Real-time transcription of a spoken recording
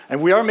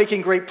And we are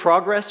making great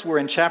progress. We're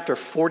in chapter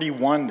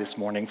 41 this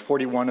morning,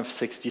 41 of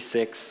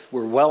 66.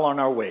 We're well on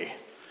our way.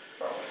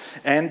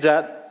 And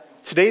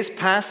today's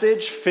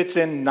passage fits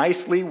in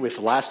nicely with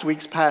last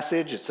week's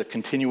passage. It's a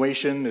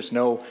continuation. There's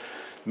no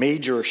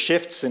major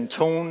shifts in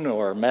tone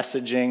or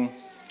messaging.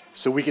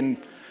 So we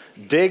can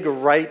dig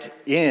right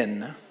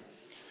in.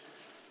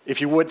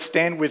 If you would,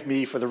 stand with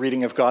me for the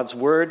reading of God's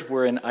Word.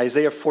 We're in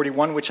Isaiah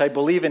 41, which I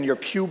believe in your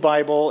Pew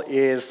Bible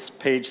is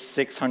page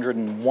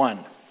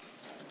 601.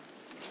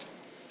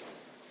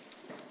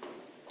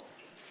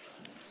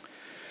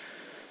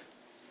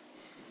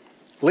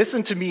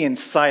 Listen to me in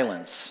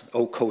silence,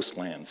 O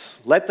coastlands.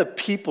 Let the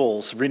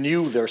peoples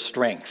renew their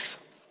strength.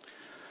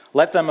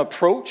 Let them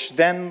approach,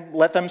 then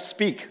let them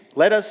speak.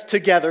 Let us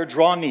together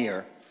draw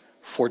near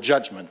for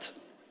judgment.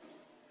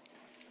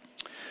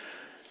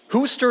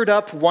 Who stirred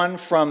up one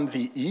from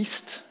the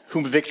east,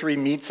 whom victory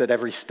meets at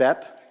every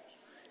step?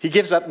 He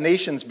gives up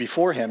nations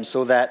before him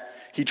so that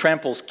he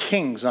tramples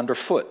kings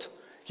underfoot.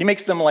 He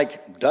makes them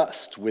like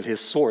dust with his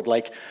sword,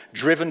 like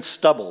driven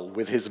stubble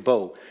with his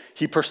bow.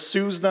 He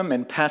pursues them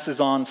and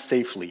passes on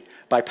safely,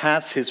 by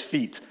paths his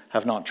feet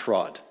have not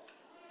trod.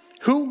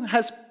 Who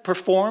has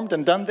performed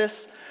and done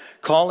this,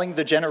 calling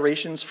the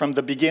generations from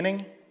the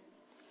beginning?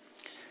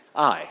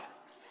 I,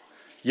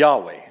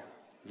 Yahweh,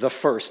 the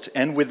first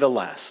and with the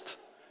last.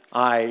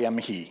 I am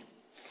he.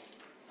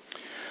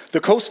 The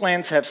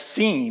coastlands have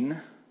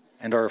seen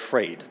and are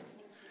afraid.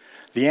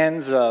 The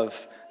ends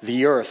of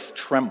the earth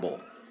tremble.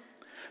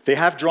 They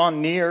have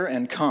drawn near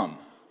and come.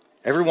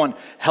 Everyone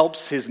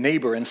helps his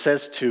neighbor and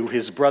says to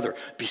his brother,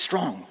 "Be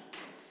strong."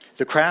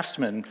 The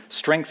craftsman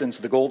strengthens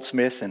the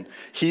goldsmith, and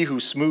he who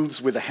smooths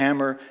with a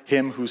hammer,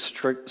 him who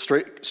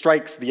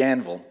strikes the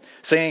anvil,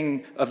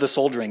 saying of the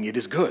soldering, "It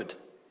is good."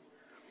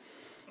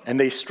 And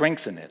they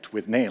strengthen it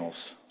with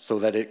nails so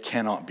that it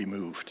cannot be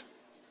moved.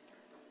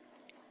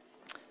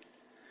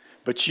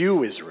 But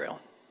you, Israel,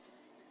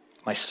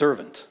 my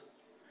servant,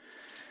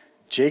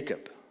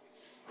 Jacob,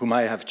 whom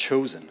I have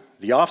chosen,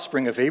 the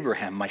offspring of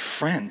Abraham, my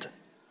friend,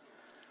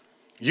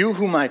 you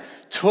whom I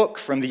took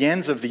from the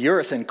ends of the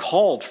earth and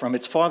called from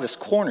its farthest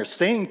corners,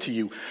 saying to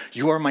you,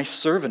 "You are my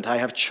servant, I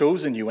have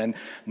chosen you and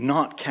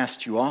not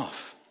cast you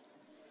off."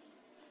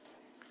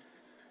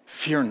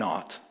 Fear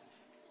not,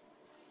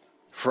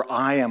 for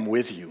I am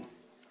with you.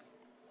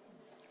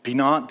 Be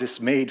not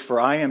dismayed, for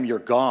I am your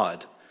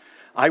God.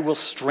 I will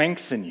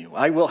strengthen you,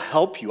 I will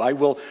help you, I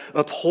will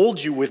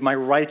uphold you with my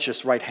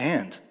righteous right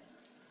hand.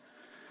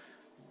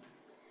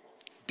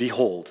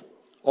 Behold,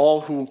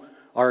 all who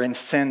are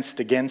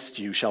incensed against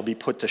you shall be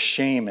put to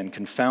shame and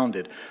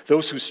confounded.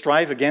 Those who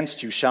strive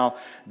against you shall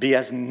be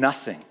as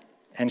nothing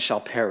and shall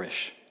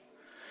perish.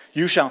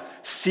 You shall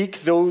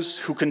seek those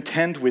who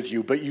contend with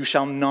you, but you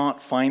shall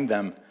not find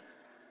them.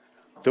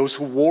 Those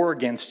who war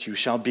against you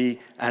shall be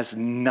as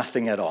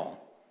nothing at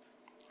all.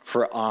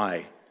 For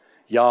I,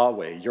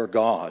 Yahweh, your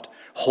God,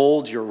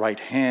 hold your right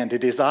hand.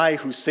 It is I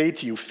who say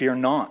to you, "Fear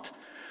not.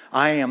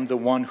 I am the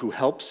one who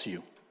helps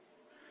you."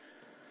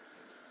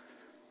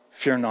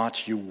 Fear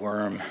not, you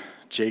worm,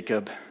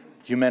 Jacob,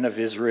 you men of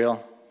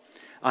Israel.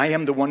 I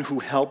am the one who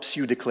helps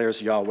you,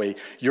 declares Yahweh.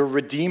 Your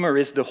Redeemer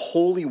is the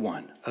Holy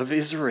One of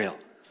Israel.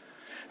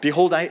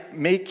 Behold, I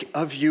make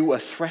of you a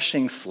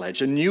threshing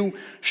sledge, a new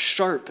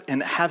sharp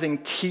and having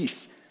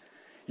teeth.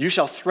 You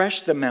shall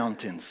thresh the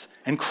mountains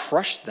and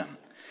crush them,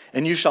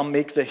 and you shall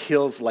make the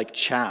hills like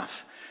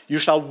chaff. You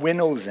shall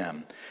winnow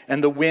them,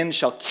 and the wind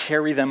shall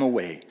carry them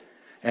away,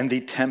 and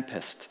the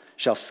tempest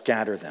shall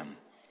scatter them.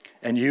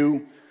 And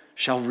you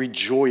shall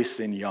rejoice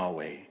in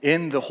Yahweh,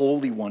 in the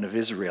Holy One of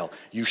Israel.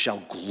 You shall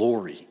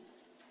glory.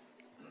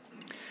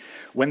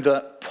 When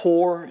the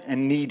poor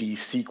and needy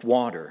seek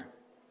water,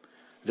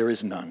 there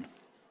is none,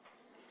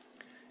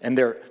 and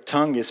their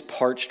tongue is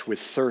parched with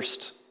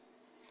thirst.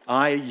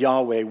 I,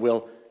 Yahweh,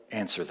 will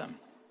answer them.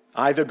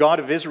 I, the God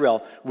of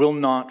Israel, will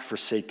not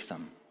forsake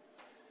them.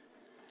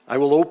 I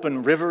will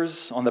open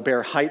rivers on the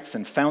bare heights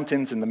and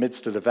fountains in the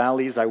midst of the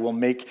valleys. I will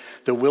make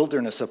the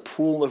wilderness a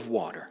pool of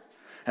water,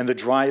 and the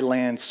dry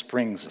land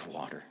springs of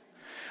water.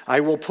 I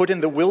will put in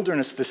the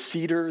wilderness the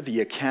cedar,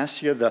 the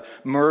acacia, the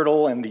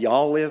myrtle, and the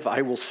olive.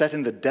 I will set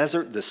in the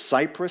desert the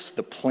cypress,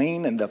 the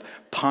plane, and the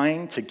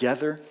pine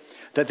together,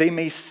 that they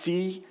may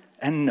see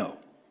and know,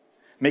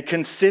 may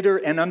consider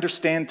and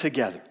understand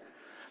together,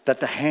 that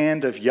the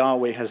hand of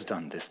Yahweh has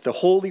done this. The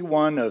Holy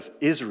One of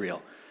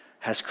Israel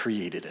has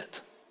created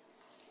it.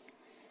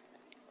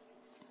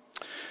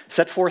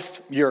 Set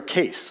forth your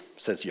case,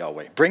 says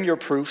Yahweh. Bring your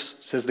proofs,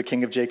 says the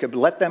King of Jacob.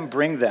 Let them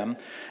bring them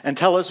and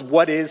tell us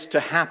what is to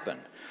happen.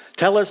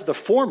 Tell us the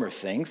former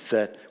things,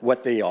 that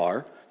what they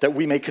are, that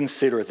we may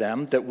consider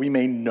them, that we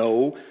may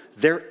know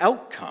their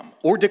outcome,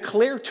 or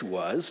declare to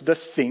us the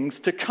things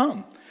to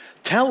come.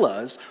 Tell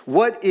us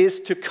what is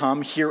to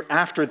come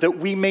hereafter, that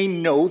we may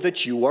know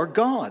that you are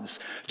gods.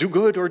 Do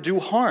good or do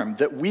harm,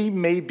 that we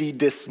may be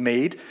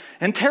dismayed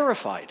and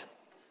terrified.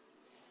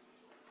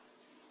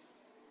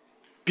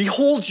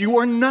 Behold, you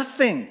are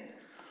nothing,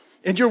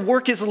 and your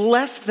work is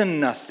less than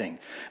nothing.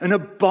 An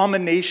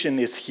abomination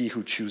is he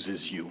who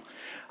chooses you.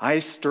 I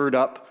stirred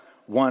up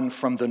one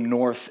from the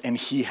north, and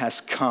he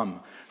has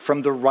come.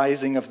 From the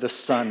rising of the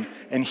sun,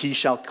 and he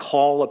shall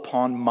call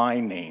upon my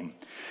name.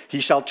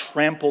 He shall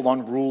trample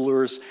on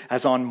rulers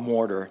as on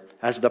mortar,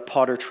 as the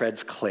potter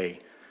treads clay.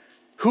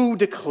 Who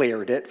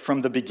declared it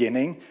from the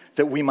beginning,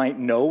 that we might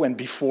know, and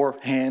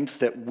beforehand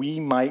that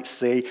we might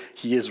say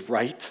he is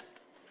right?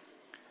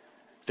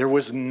 There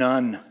was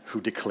none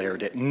who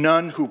declared it,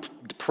 none who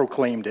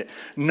proclaimed it,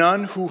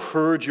 none who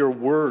heard your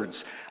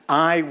words.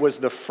 I was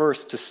the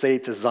first to say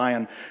to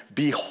Zion,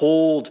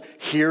 behold,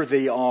 here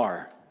they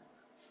are.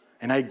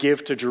 And I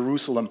give to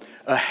Jerusalem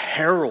a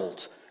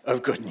herald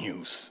of good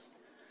news.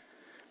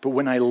 But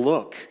when I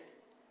look,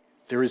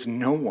 there is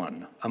no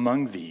one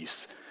among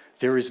these.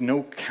 There is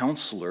no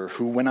counselor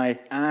who, when I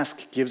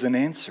ask, gives an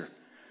answer.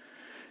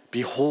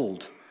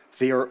 Behold,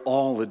 they are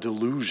all a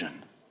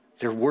delusion.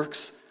 Their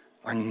works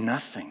are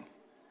nothing.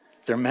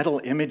 Their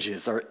metal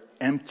images are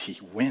empty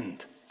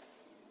wind.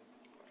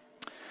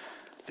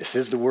 This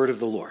is the word of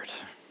the Lord.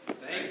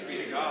 Thanks be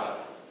to God.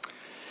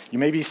 You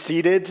may be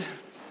seated,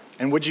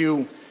 and would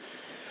you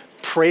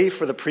pray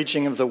for the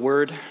preaching of the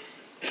word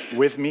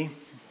with me?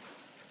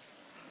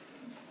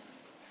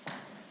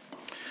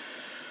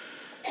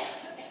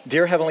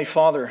 Dear Heavenly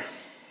Father,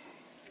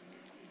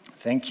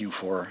 thank you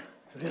for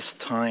this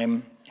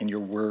time in your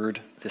word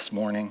this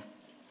morning.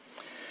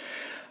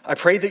 I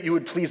pray that you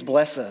would please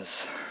bless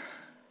us,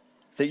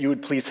 that you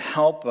would please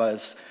help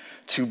us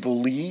to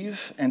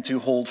believe and to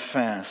hold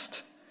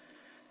fast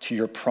to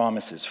your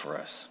promises for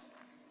us.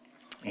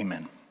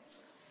 Amen.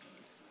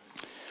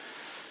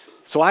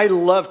 So I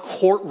love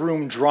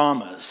courtroom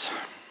dramas,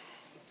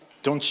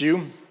 don't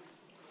you?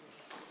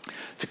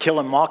 To Kill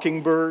a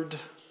Mockingbird,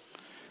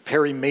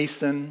 Perry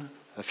Mason,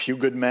 A Few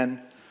Good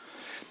Men.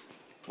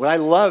 What I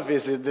love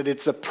is that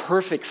it's a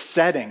perfect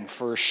setting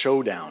for a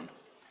showdown.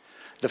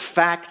 The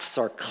facts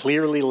are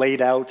clearly laid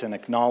out and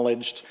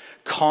acknowledged.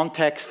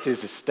 Context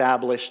is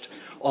established.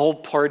 All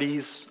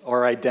parties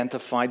are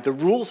identified. The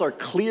rules are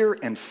clear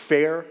and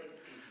fair.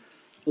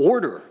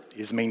 Order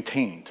is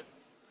maintained.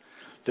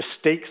 The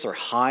stakes are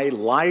high,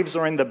 lives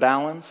are in the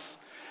balance,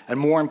 and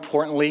more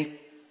importantly,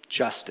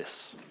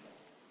 justice.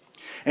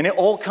 And it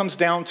all comes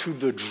down to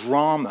the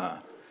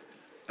drama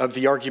of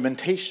the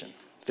argumentation,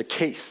 the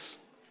case.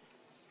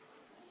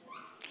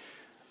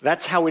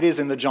 That's how it is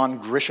in the John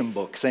Grisham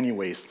books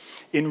anyways.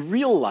 In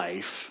real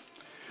life,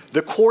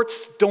 the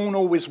courts don't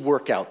always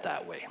work out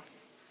that way.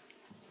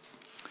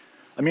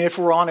 I mean, if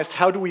we're honest,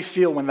 how do we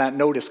feel when that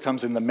notice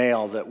comes in the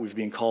mail that we've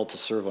been called to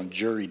serve on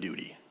jury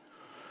duty?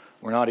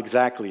 We're not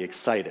exactly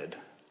excited.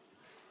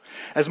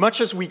 As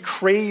much as we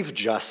crave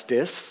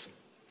justice,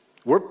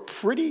 we're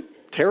pretty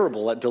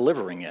terrible at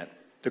delivering it.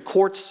 The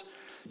courts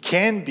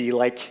can be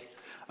like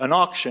an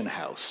auction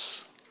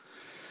house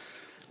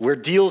where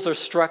deals are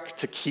struck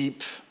to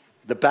keep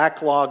the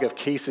backlog of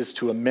cases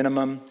to a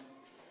minimum.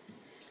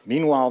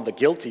 Meanwhile, the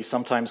guilty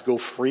sometimes go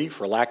free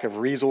for lack of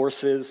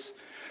resources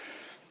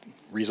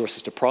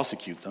to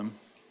prosecute them.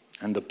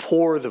 And the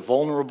poor, the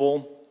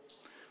vulnerable,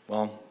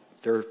 well,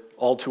 they're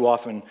all too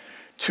often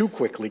too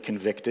quickly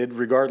convicted,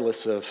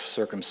 regardless of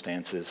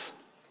circumstances.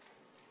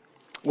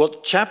 Well,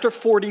 chapter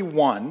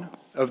 41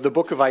 of the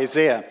book of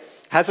Isaiah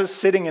has us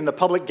sitting in the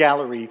public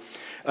gallery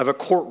of a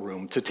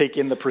courtroom to take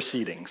in the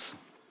proceedings.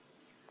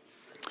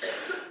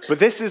 But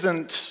this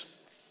isn't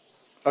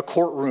a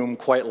courtroom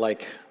quite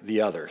like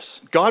the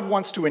others. God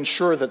wants to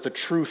ensure that the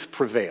truth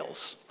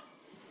prevails.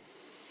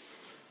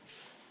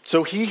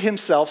 So he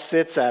himself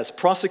sits as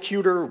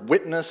prosecutor,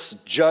 witness,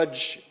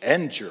 judge,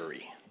 and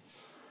jury.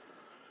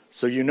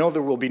 So you know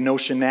there will be no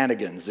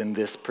shenanigans in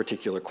this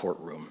particular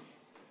courtroom.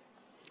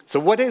 So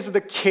what is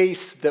the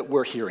case that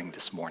we're hearing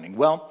this morning?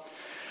 Well,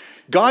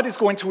 God is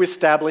going to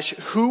establish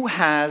who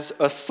has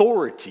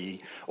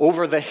authority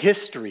over the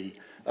history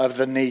of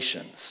the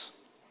nations.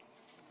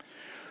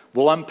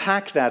 We'll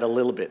unpack that a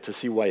little bit to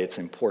see why it's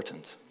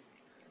important.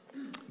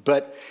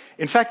 But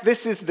in fact,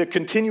 this is the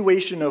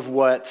continuation of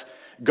what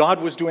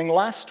God was doing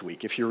last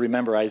week, if you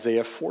remember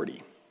Isaiah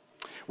 40.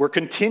 We're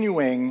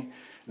continuing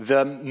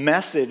the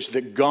message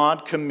that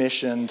God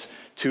commissioned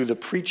to the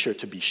preacher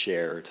to be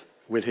shared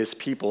with his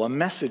people, a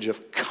message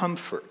of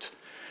comfort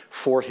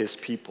for his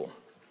people.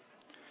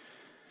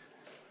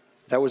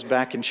 That was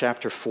back in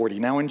chapter 40.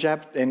 Now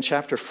in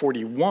chapter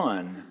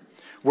 41,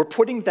 we're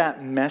putting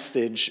that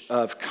message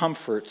of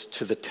comfort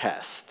to the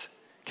test.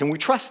 Can we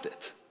trust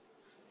it?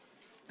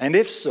 And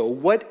if so,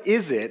 what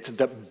is it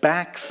that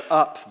backs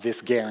up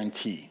this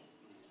guarantee?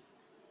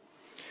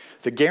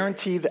 The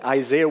guarantee that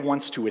Isaiah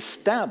wants to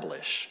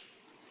establish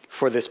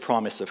for this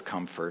promise of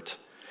comfort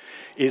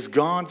is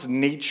God's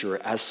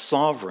nature as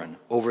sovereign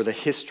over the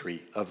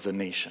history of the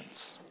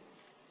nations.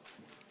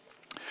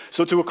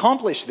 So to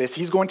accomplish this,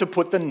 he's going to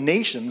put the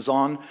nations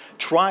on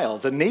trial,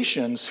 the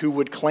nations who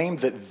would claim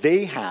that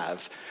they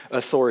have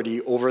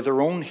authority over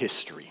their own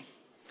history.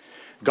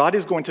 God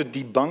is going to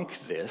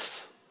debunk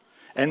this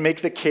and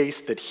make the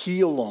case that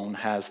he alone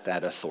has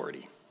that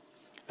authority.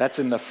 That's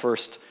in the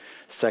first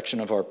section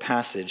of our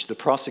passage, the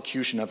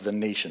prosecution of the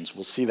nations.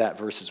 We'll see that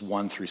verses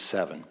 1 through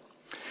 7.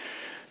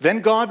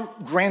 Then God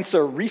grants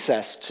a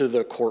recess to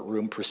the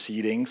courtroom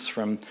proceedings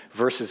from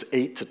verses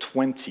 8 to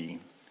 20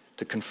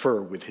 to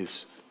confer with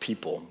his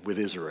people, with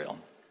Israel.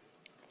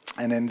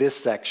 And in this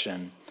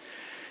section,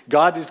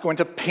 God is going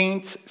to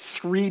paint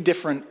 3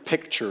 different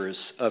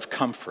pictures of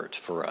comfort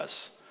for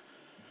us.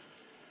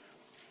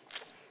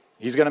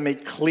 He's going to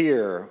make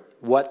clear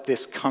what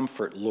this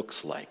comfort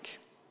looks like.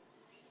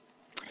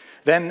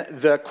 Then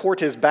the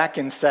court is back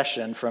in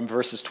session from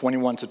verses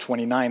 21 to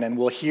 29, and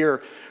we'll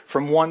hear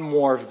from one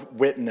more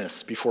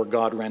witness before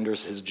God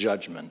renders his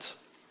judgment.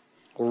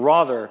 Or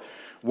rather,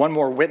 one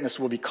more witness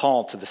will be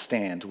called to the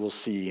stand. We'll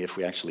see if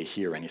we actually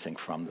hear anything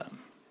from them.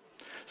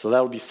 So that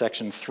will be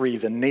section 3.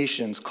 The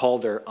nations call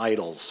their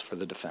idols for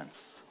the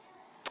defense.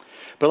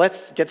 But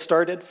let's get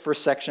started.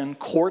 First section,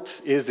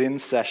 court is in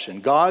session.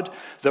 God,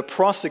 the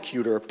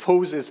prosecutor,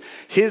 poses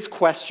his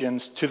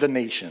questions to the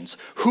nations.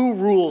 Who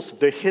rules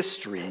the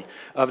history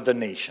of the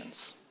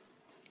nations?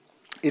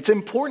 It's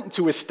important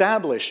to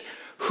establish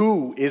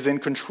who is in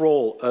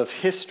control of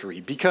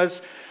history,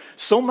 because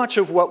so much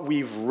of what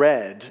we've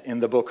read in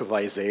the book of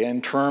Isaiah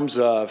in terms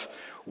of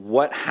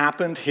what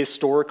happened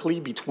historically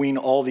between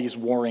all these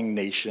warring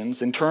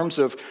nations, in terms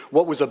of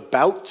what was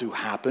about to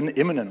happen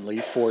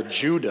imminently for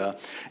Judah,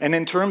 and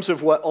in terms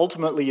of what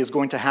ultimately is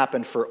going to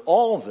happen for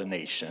all the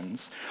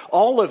nations,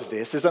 all of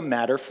this is a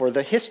matter for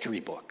the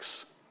history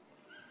books.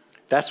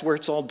 That's where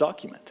it's all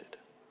documented.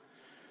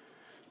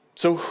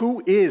 So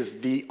who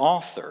is the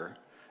author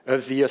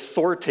of the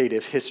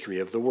authoritative history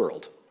of the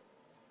world?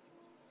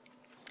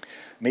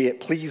 May it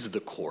please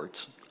the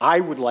court, I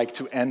would like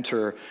to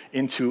enter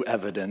into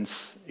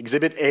evidence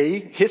Exhibit A,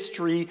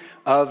 History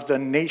of the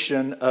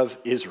Nation of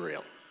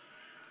Israel.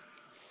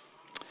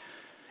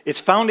 Its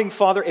founding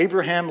father,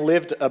 Abraham,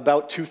 lived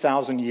about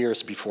 2,000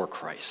 years before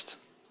Christ.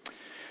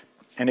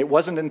 And it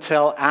wasn't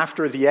until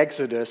after the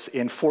Exodus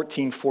in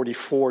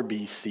 1444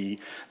 BC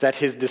that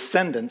his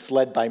descendants,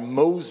 led by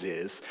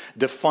Moses,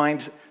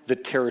 defined the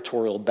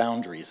territorial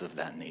boundaries of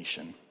that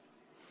nation.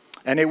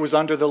 And it was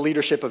under the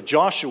leadership of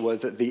Joshua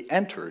that they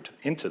entered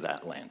into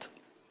that land.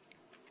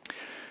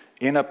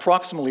 In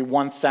approximately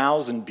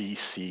 1000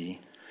 BC,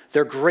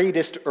 their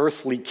greatest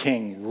earthly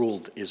king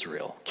ruled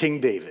Israel,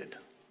 King David.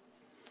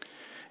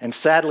 And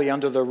sadly,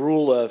 under the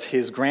rule of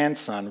his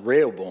grandson,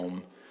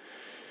 Rehoboam,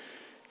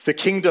 the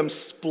kingdom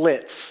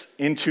splits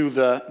into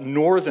the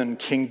northern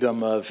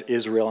kingdom of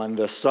Israel and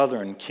the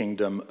southern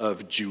kingdom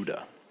of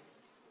Judah.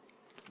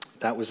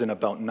 That was in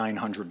about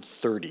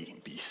 930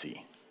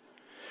 BC.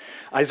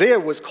 Isaiah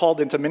was called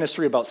into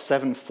ministry about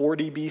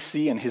 740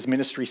 BC, and his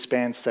ministry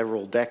spanned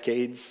several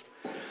decades.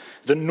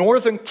 The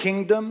northern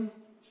kingdom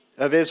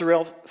of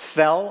Israel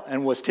fell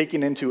and was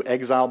taken into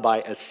exile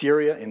by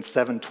Assyria in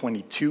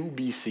 722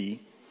 BC,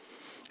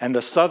 and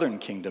the southern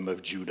kingdom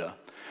of Judah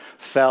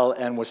fell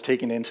and was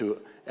taken into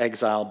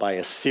exile by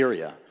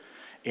Assyria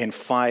in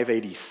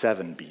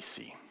 587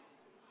 BC.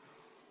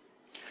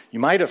 You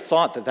might have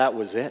thought that that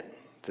was it,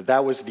 that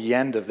that was the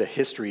end of the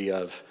history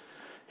of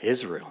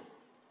Israel.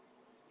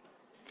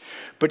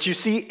 But you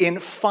see, in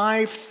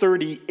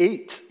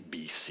 538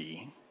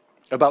 BC,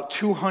 about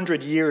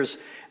 200 years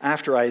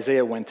after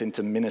Isaiah went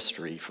into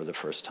ministry for the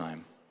first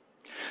time,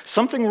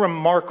 something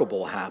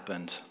remarkable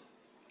happened.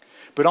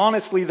 But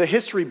honestly, the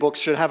history books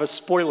should have a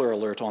spoiler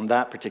alert on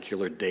that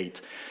particular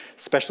date,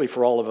 especially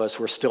for all of us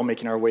who are still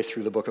making our way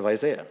through the book of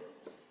Isaiah.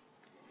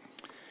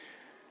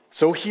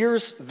 So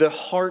here's the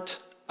heart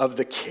of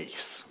the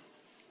case.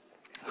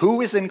 Who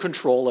is in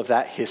control of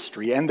that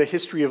history and the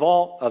history of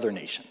all other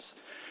nations?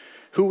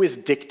 Who is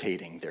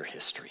dictating their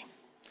history?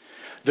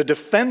 The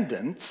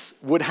defendants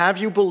would have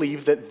you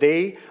believe that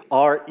they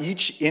are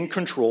each in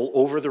control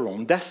over their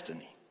own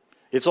destiny.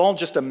 It's all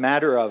just a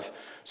matter of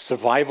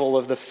survival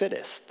of the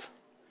fittest.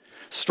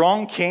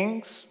 Strong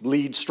kings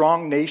lead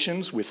strong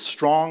nations with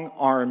strong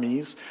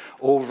armies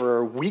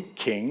over weak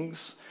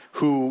kings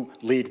who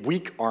lead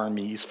weak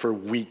armies for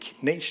weak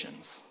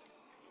nations.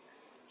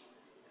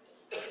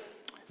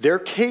 Their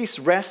case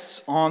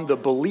rests on the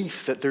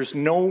belief that there's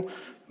no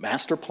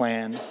master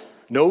plan,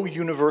 no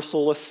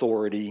universal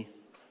authority,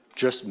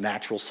 just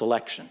natural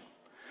selection.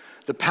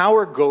 The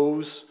power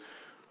goes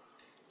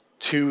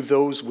to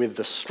those with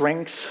the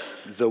strength,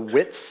 the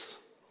wits,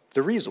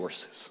 the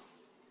resources.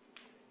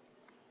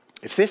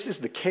 If this is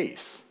the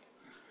case,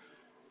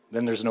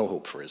 then there's no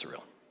hope for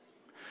Israel.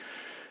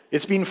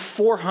 It's been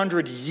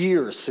 400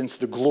 years since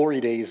the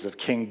glory days of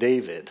King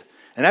David,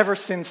 and ever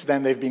since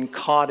then they've been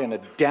caught in a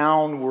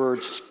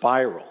downward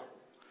spiral.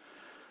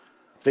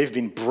 They've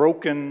been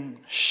broken,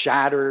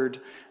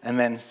 shattered, and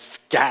then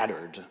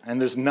scattered.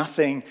 And there's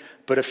nothing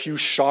but a few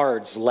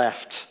shards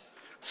left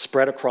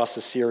spread across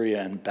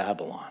Assyria and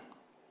Babylon.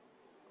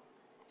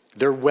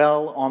 They're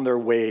well on their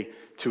way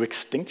to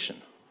extinction,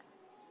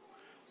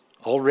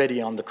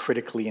 already on the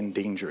critically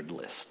endangered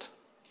list.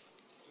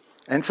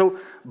 And so,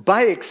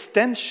 by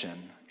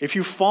extension, if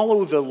you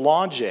follow the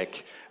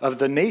logic of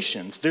the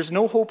nations, there's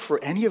no hope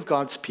for any of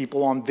God's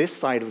people on this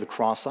side of the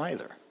cross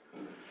either.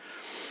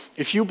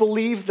 If you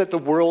believe that the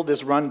world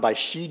is run by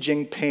Xi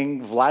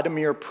Jinping,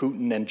 Vladimir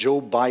Putin, and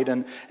Joe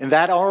Biden, and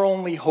that our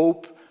only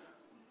hope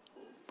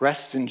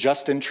rests in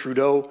Justin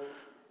Trudeau,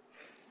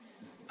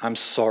 I'm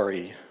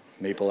sorry,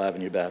 Maple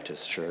Avenue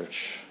Baptist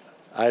Church.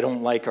 I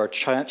don't like our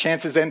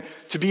chances. And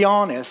to be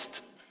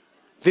honest,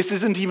 this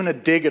isn't even a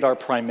dig at our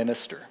Prime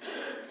Minister.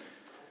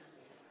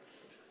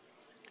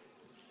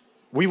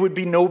 We would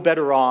be no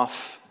better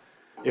off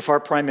if our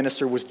Prime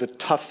Minister was the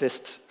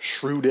toughest,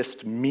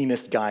 shrewdest,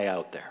 meanest guy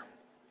out there.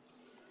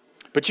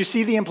 But you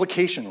see the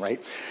implication,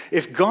 right?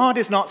 If God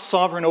is not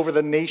sovereign over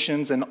the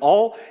nations and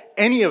all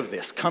any of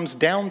this comes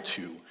down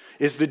to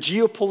is the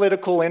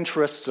geopolitical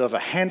interests of a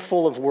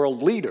handful of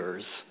world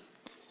leaders,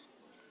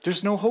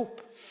 there's no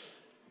hope.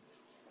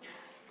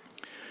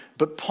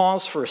 But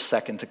pause for a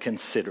second to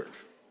consider.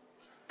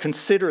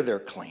 Consider their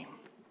claim.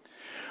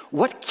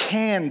 What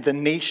can the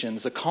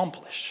nations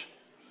accomplish?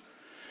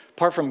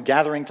 Apart from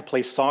gathering to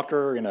play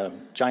soccer in a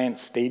giant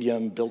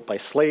stadium built by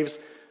slaves,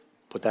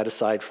 put that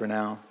aside for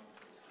now.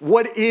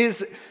 What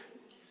is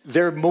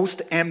their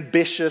most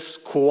ambitious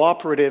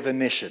cooperative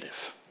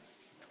initiative?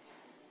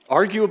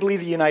 Arguably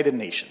the United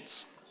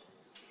Nations.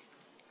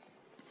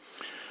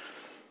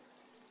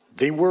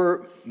 They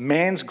were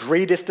man's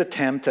greatest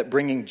attempt at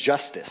bringing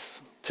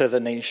justice to the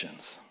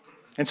nations.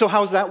 And so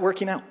how's that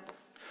working out?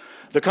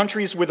 The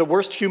countries with the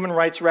worst human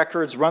rights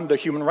records run the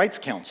Human Rights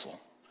Council.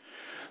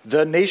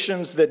 The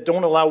nations that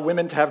don't allow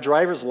women to have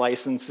driver's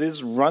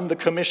licenses run the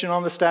Commission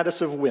on the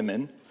Status of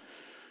Women.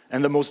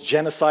 And the most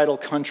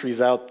genocidal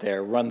countries out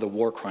there run the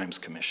War Crimes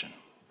Commission.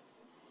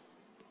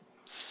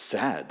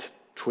 Sad,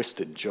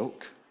 twisted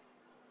joke.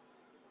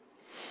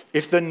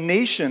 If the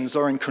nations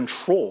are in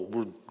control,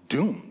 we're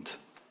doomed.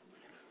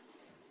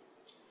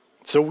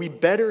 So we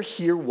better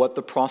hear what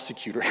the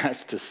prosecutor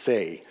has to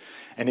say,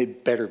 and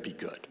it better be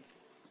good.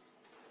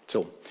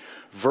 So,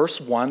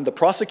 verse 1, the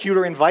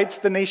prosecutor invites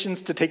the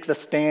nations to take the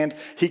stand.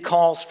 He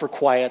calls for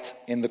quiet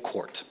in the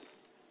court.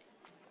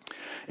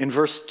 In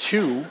verse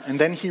 2, and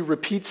then he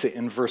repeats it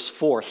in verse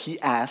 4, he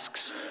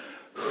asks,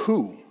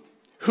 who?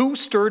 Who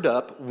stirred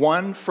up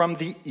one from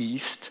the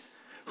east,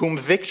 whom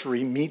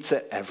victory meets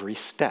at every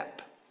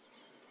step?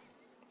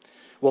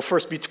 Well,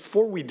 first,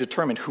 before we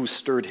determine who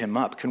stirred him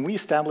up, can we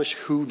establish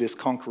who this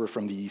conqueror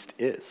from the east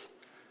is?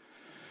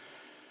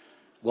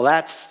 Well,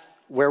 that's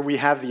where we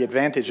have the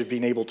advantage of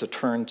being able to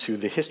turn to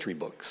the history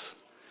books.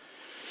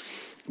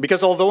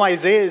 Because although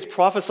Isaiah is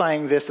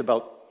prophesying this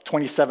about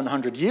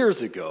 2,700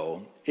 years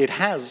ago, it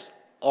has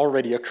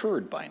already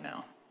occurred by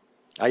now.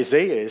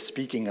 Isaiah is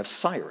speaking of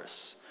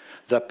Cyrus,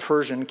 the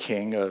Persian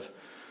king of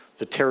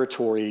the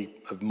territory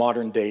of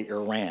modern-day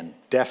Iran,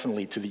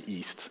 definitely to the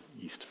east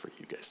for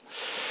you guys.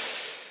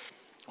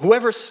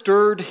 Whoever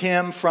stirred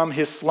him from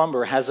his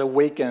slumber has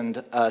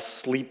awakened a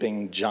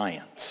sleeping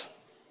giant.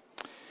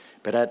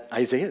 But at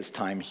Isaiah's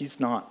time, he's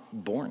not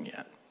born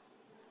yet.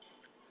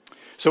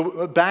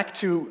 So back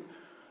to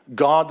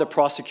God the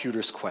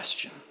prosecutor's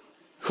question.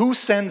 Who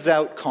sends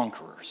out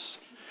conquerors?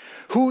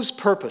 Whose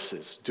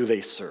purposes do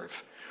they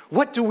serve?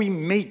 What do we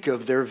make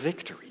of their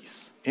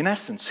victories? In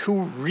essence,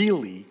 who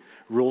really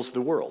rules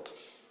the world?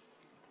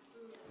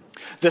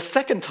 The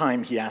second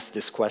time he asked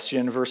this question,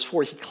 in verse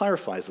 4, he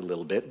clarifies a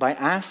little bit by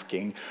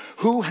asking,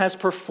 who has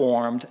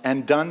performed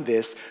and done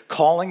this,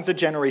 calling the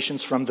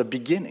generations from the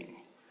beginning?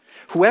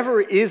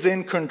 Whoever is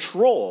in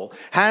control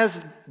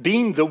has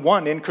been the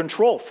one in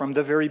control from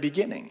the very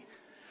beginning.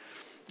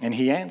 And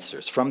he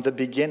answers, from the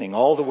beginning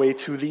all the way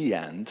to the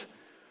end,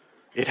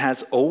 it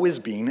has always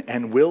been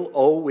and will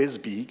always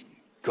be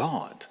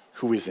God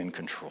who is in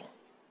control.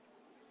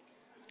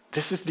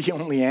 This is the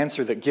only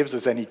answer that gives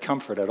us any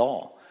comfort at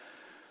all.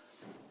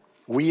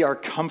 We are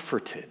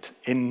comforted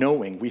in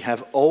knowing we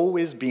have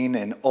always been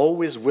and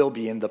always will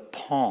be in the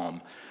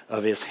palm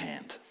of his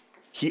hand.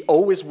 He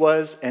always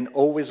was and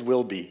always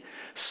will be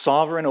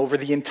sovereign over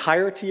the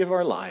entirety of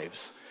our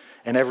lives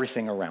and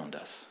everything around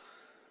us.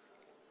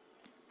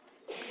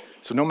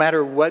 So no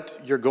matter what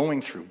you're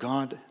going through,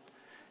 God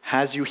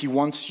has you. He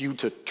wants you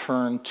to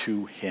turn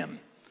to him.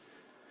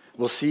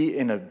 We'll see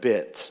in a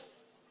bit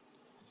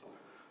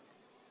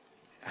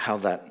how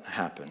that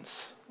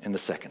happens in the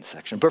second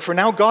section. But for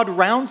now, God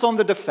rounds on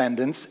the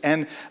defendants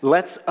and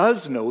lets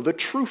us know the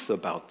truth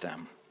about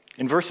them.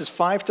 In verses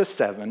 5 to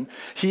 7,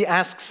 he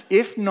asks,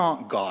 if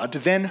not God,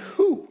 then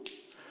who?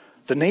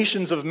 The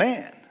nations of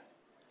man.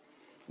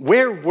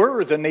 Where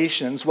were the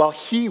nations while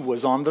he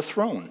was on the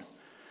throne?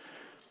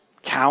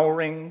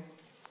 Cowering,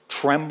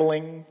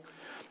 trembling,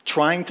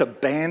 trying to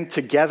band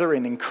together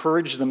and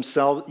encourage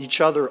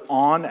each other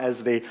on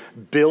as they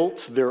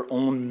built their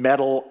own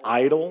metal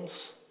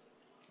idols?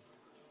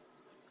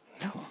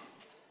 No.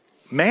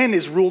 Man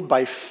is ruled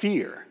by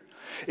fear.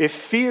 If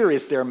fear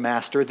is their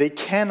master, they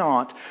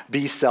cannot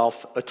be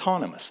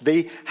self-autonomous.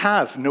 They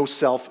have no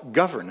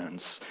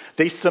self-governance.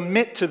 They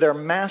submit to their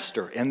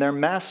master, and their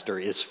master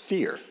is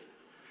fear.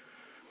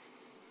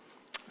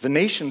 The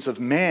nations of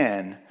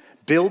man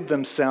build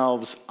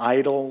themselves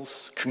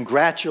idols,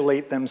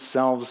 congratulate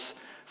themselves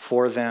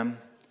for them.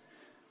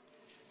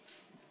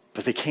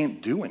 but they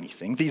can't do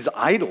anything. These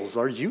idols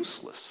are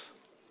useless.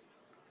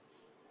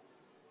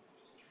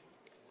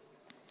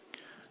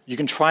 You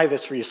can try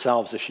this for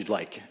yourselves if you'd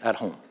like at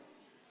home.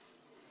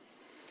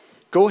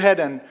 Go ahead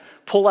and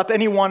pull up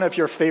any one of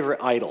your favorite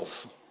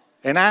idols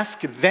and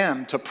ask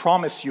them to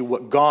promise you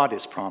what God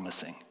is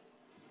promising.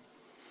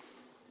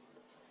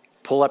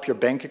 Pull up your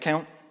bank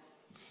account.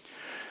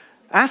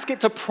 Ask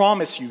it to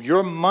promise you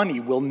your money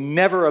will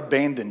never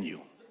abandon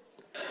you,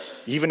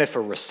 even if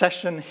a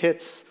recession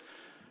hits,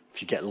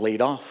 if you get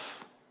laid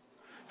off,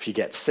 if you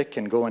get sick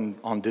and go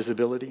on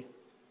disability.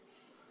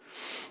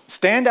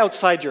 Stand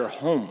outside your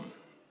home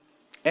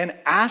and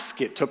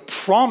ask it to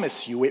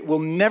promise you it will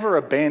never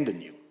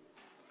abandon you.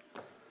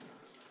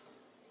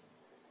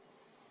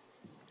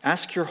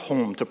 Ask your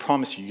home to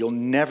promise you you'll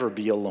never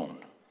be alone.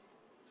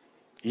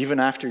 Even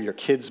after your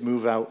kids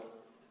move out,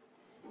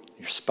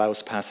 your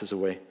spouse passes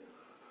away.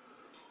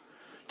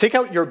 Take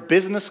out your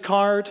business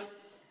card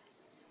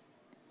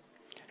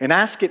and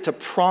ask it to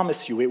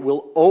promise you it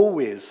will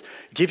always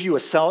give you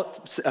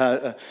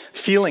a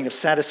feeling of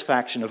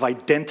satisfaction, of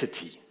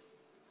identity.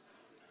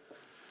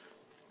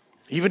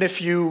 Even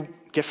if you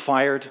get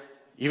fired,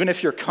 even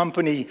if your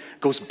company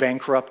goes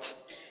bankrupt,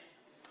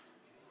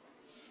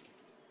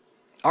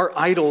 our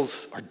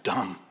idols are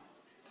dumb.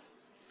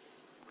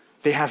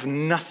 They have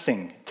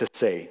nothing to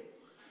say.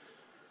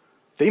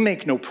 They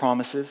make no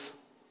promises.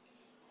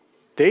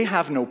 They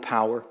have no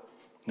power,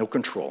 no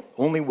control,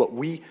 only what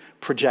we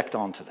project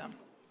onto them.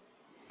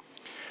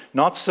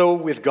 Not so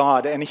with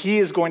God, and he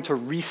is going to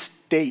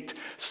restate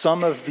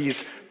some of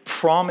these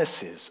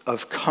promises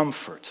of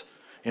comfort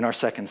in our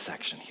second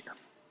section here.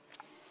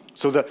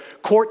 So the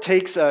court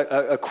takes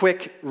a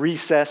quick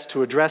recess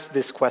to address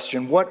this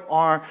question. What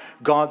are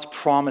God's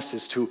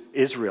promises to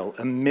Israel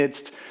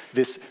amidst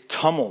this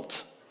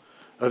tumult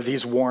of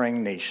these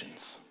warring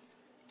nations?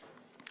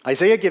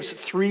 Isaiah gives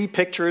 3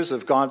 pictures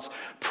of God's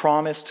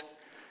promised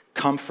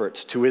comfort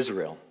to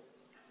Israel.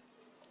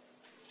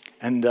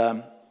 And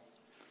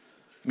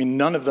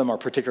none of them are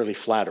particularly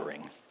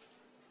flattering.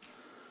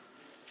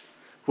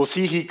 We'll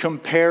see he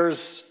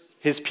compares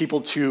his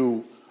people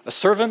to a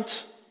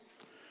servant,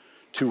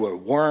 to a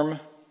worm,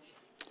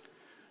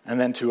 and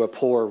then to a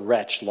poor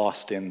wretch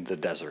lost in the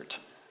desert.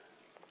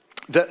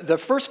 The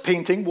first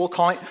painting, we'll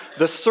call it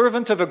the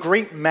servant of a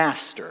great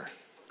master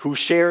who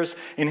shares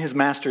in his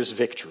master's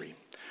victory.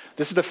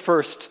 This is the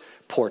first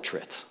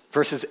portrait,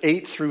 verses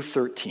 8 through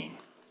 13.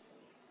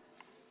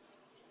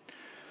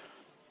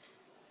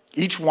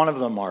 Each one of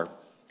them are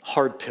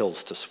hard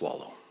pills to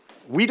swallow.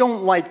 We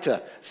don't like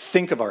to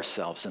think of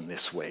ourselves in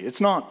this way.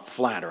 It's not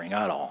flattering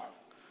at all.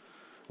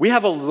 We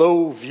have a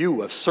low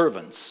view of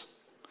servants.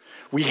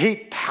 We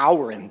hate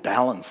power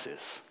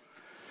imbalances.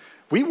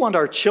 We want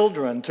our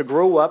children to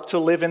grow up to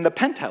live in the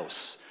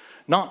penthouse,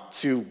 not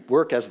to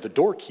work as the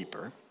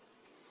doorkeeper.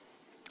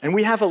 And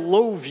we have a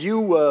low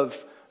view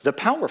of the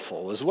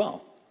powerful as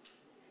well.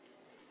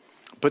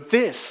 But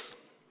this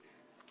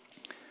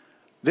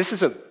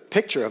is a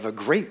picture of a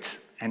great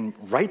and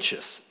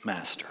righteous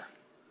master.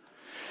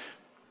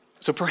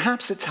 So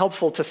perhaps it's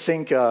helpful to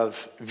think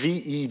of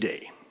VE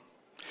Day,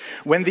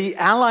 when the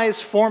Allies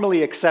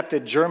formally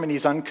accepted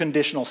Germany's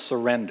unconditional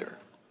surrender.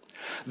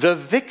 The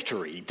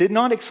victory did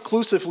not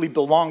exclusively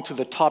belong to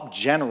the top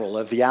general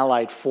of the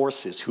Allied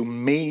forces who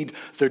made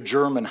the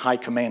German high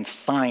command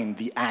sign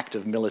the act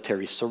of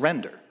military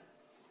surrender.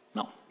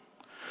 No.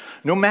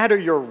 No matter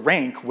your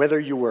rank, whether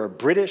you were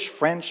British,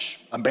 French,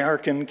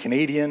 American,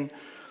 Canadian,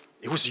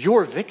 it was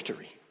your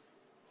victory.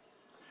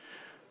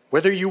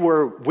 Whether you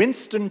were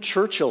Winston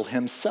Churchill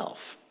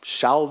himself,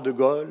 Charles de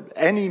Gaulle,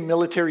 any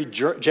military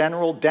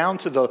general, down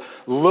to the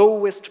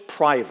lowest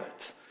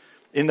private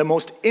in the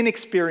most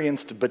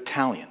inexperienced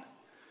battalion,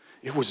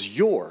 it was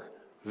your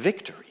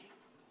victory.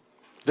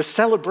 The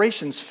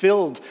celebrations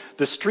filled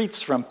the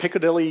streets from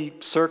Piccadilly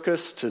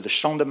Circus to the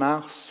Champ de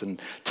Mars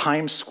and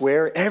Times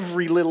Square,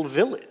 every little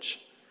village.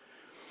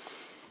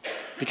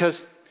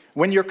 Because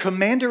when your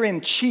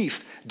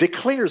commander-in-chief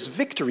declares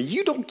victory,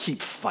 you don't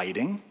keep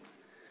fighting.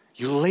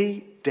 You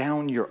lay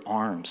down your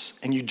arms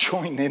and you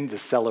join in the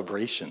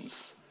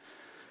celebrations.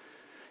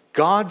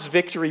 God's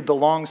victory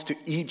belongs to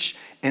each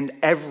and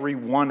every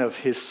one of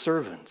his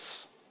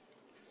servants.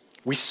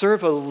 We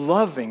serve a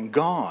loving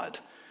God.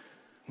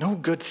 No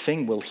good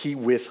thing will he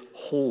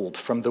withhold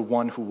from the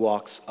one who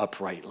walks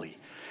uprightly.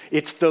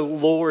 It's the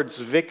Lord's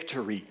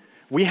victory.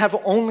 We have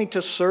only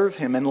to serve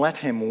him and let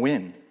him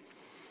win.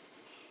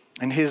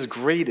 And his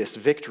greatest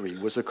victory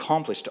was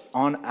accomplished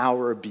on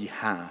our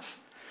behalf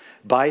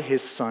by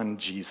his son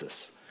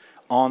Jesus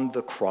on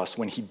the cross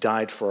when he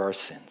died for our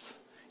sins.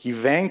 He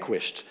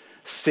vanquished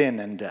sin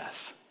and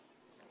death.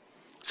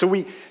 So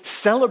we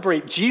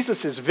celebrate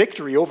Jesus'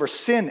 victory over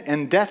sin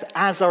and death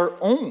as our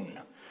own,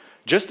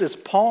 just as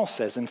Paul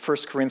says in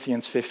 1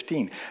 Corinthians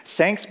 15,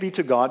 "Thanks be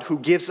to God who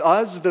gives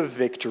us the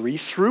victory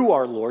through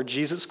our Lord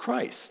Jesus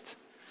Christ."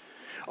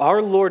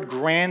 Our Lord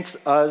grants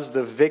us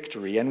the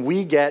victory, and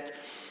we get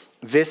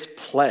this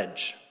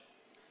pledge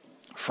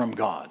from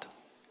God.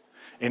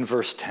 In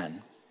verse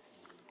 10,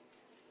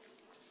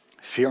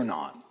 "Fear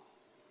not,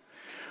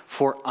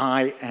 for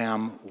I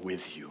am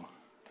with you.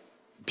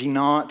 Be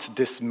not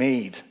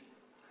dismayed,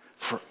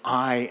 for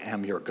I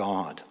am your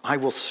God. I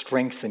will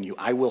strengthen you.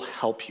 I will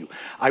help you.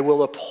 I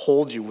will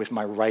uphold you with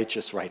my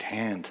righteous right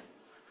hand.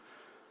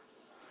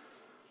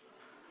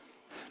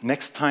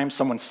 Next time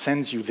someone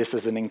sends you this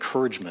as an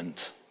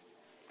encouragement,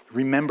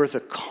 remember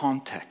the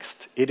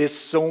context. It is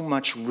so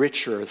much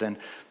richer than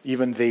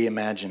even they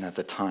imagine at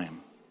the time.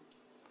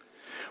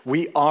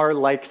 We are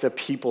like the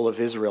people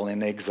of Israel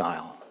in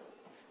exile.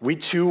 We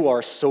too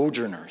are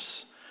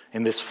sojourners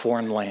in this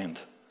foreign land.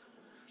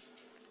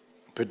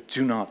 But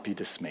do not be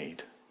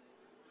dismayed.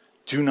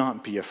 Do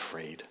not be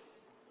afraid.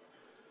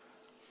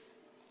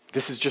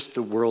 This is just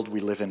the world we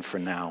live in for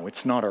now.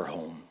 It's not our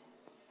home.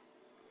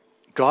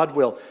 God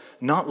will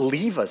not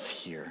leave us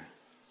here.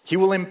 He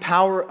will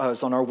empower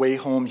us on our way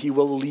home. He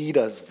will lead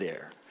us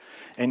there.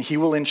 And He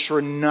will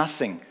ensure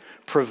nothing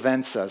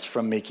prevents us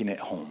from making it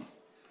home.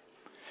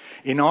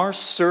 In our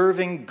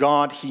serving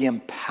God, He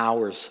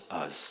empowers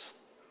us.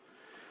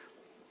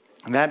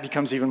 And that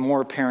becomes even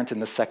more apparent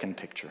in the second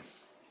picture.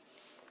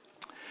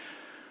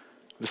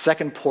 The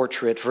second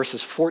portrait,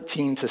 verses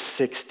 14 to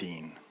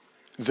 16.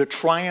 The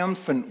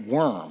triumphant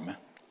worm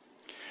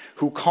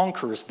who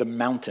conquers the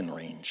mountain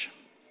range.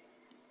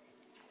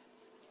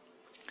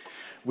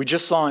 We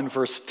just saw in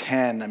verse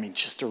 10,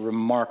 just a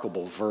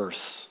remarkable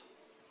verse.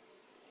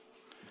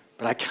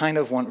 But I kind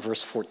of want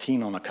verse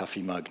 14 on a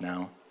coffee mug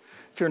now.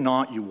 If you're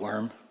not, you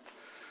worm.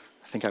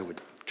 I think I would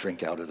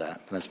drink out of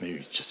that. That's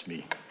maybe just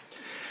me.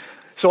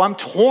 So I'm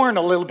torn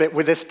a little bit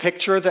with this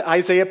picture that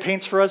Isaiah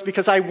paints for us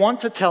because I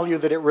want to tell you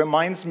that it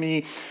reminds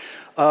me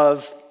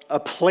of a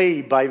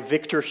play by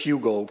Victor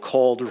Hugo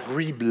called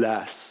Ruy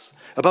Blas,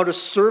 about a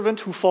servant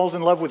who falls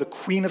in love with a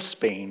queen of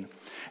Spain.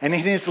 And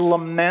in his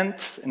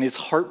lament and his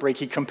heartbreak,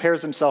 he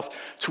compares himself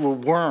to a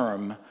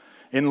worm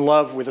in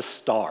love with a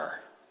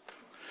star.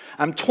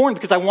 I'm torn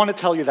because I want to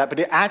tell you that, but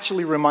it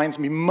actually reminds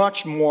me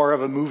much more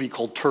of a movie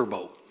called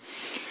Turbo.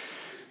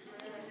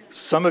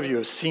 Some of you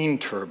have seen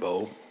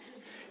Turbo.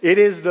 It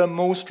is the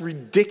most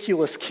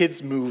ridiculous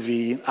kids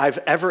movie I've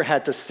ever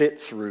had to sit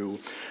through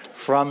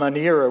from an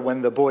era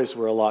when the boys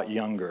were a lot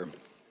younger.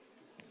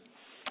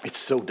 It's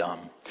so dumb.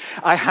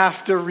 I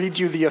have to read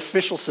you the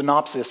official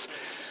synopsis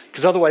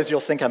because otherwise you'll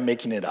think I'm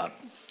making it up.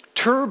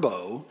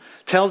 Turbo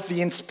tells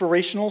the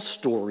inspirational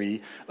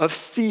story of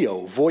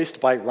Theo, voiced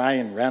by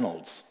Ryan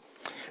Reynolds,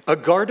 a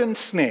garden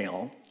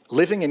snail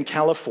living in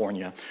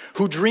California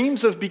who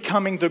dreams of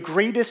becoming the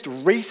greatest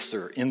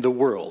racer in the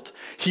world.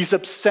 He's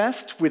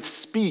obsessed with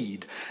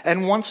speed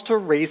and wants to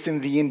race in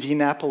the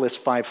Indianapolis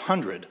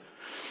 500,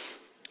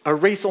 a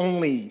race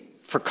only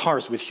for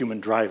cars with human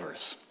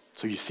drivers.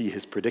 So you see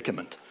his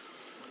predicament.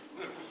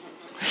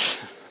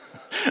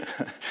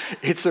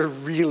 It's a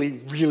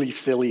really, really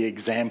silly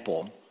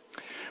example.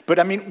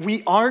 But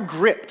we are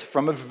gripped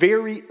from a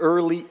very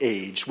early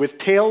age with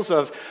tales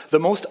of the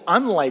most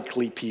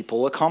unlikely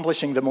people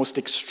accomplishing the most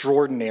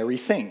extraordinary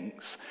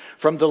things.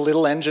 From the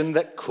little engine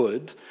that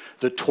could,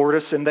 the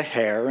tortoise and the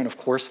hare, and of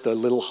course the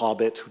little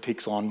hobbit who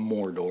takes on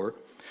Mordor.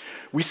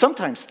 We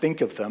sometimes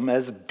think of them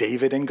as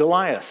David and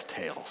Goliath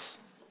tales.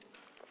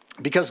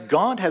 Because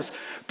God has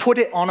put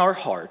it on our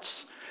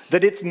hearts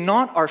that it's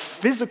not our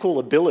physical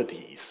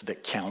abilities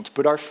that count,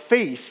 but our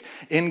faith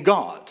in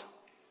God.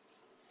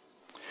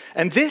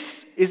 And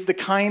this is the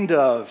kind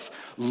of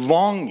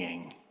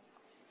longing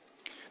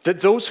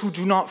that those who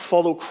do not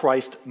follow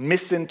Christ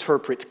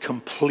misinterpret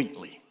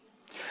completely.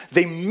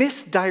 They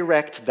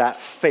misdirect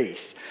that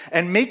faith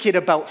and make it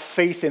about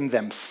faith in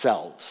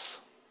themselves.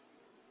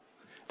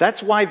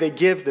 That's why they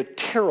give the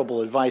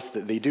terrible advice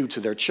that they do to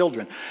their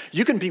children.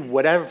 You can be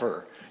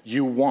whatever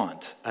you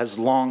want as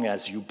long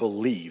as you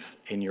believe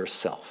in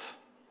yourself.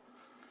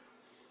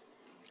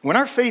 When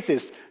our faith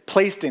is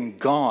placed in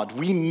God,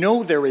 we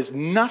know there is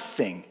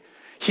nothing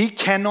He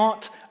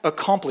cannot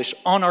accomplish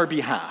on our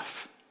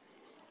behalf.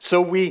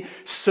 So we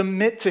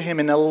submit to Him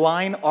and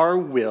align our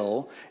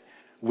will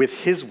with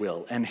His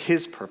will and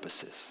His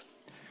purposes.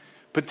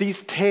 But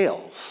these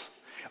tales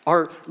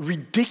are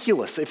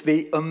ridiculous if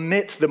they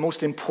omit the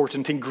most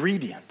important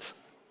ingredient.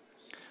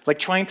 Like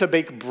trying to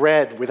bake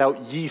bread without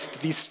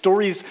yeast. These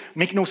stories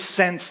make no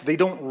sense. They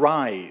don't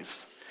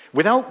rise.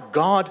 Without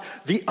God,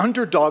 the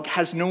underdog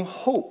has no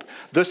hope.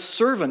 The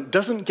servant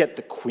doesn't get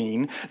the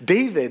queen.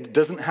 David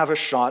doesn't have a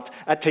shot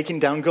at taking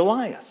down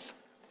Goliath.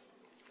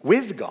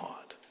 With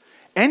God,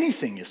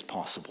 anything is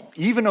possible.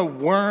 Even a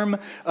worm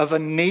of a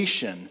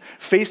nation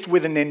faced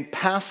with an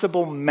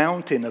impassable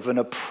mountain of an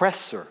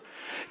oppressor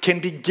can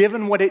be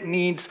given what it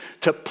needs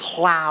to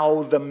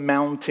plow the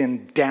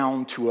mountain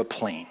down to a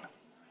plain.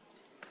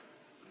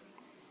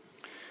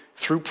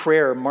 Through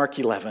prayer, Mark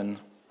 11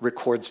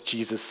 records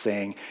Jesus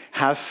saying,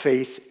 "Have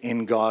faith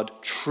in God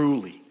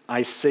truly.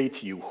 I say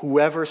to you,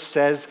 whoever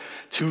says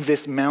to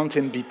this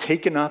mountain, be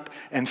taken up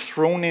and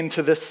thrown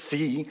into the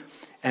sea,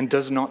 and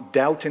does not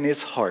doubt in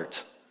his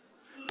heart,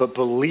 but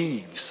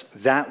believes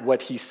that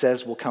what he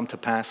says will come to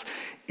pass,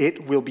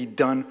 it will be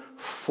done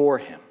for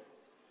him."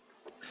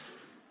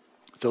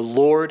 The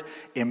Lord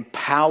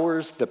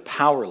empowers the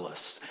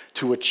powerless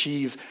to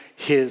achieve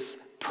his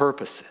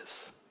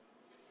purposes.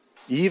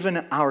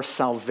 Even our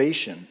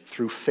salvation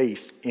through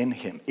faith in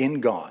him, in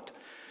God,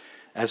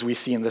 as we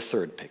see in the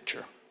third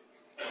picture.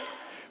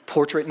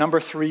 Portrait number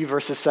 3,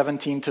 verses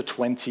 17 to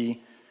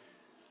 20,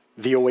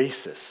 the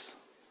oasis.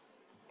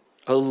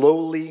 A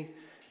lowly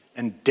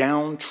and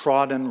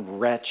downtrodden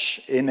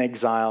wretch in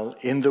exile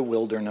in the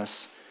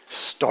wilderness,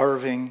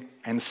 starving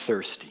and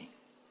thirsty.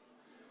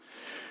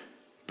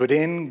 But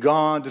in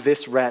God,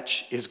 this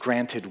wretch is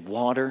granted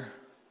water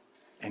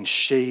and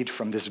shade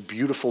from this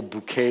beautiful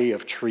bouquet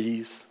of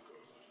trees.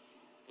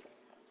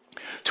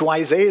 To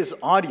Isaiah's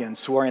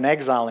audience who are in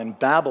exile in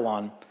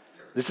Babylon,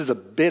 this is a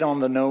bit on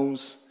the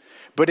nose,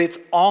 but it's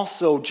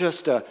also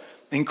just an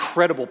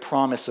incredible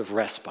promise of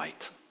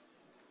respite.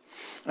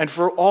 And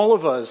for all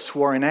of us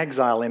who are in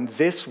exile in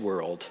this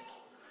world,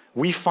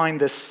 we find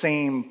the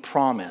same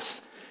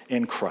promise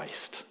in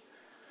Christ.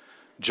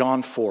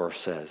 John 4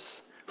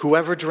 says,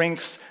 "Whoever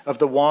drinks of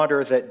the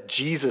water that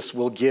Jesus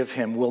will give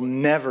him will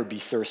never be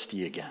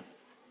thirsty again.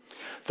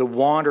 The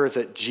water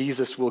that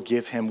Jesus will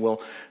give him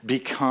will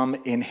become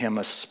in him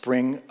a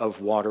spring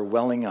of water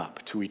welling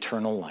up to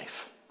eternal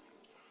life."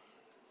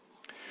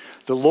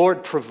 The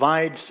Lord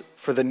provides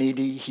for the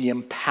needy. He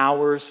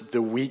empowers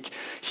the weak.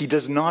 He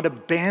does not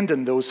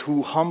abandon those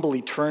who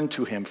humbly turn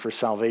to him for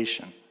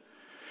salvation.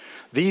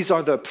 These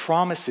are the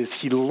promises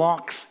he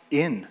locks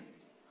in.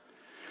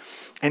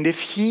 And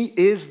if he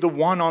is the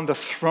one on the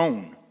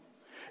throne,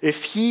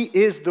 if he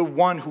is the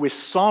one who is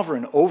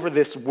sovereign over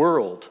this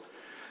world,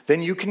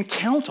 then you can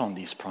count on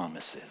these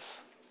promises.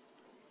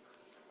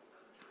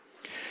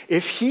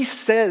 If he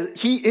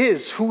says he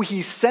is who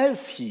he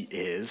says he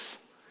is,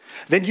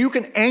 then you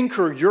can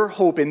anchor your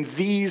hope in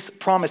these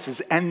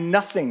promises and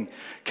nothing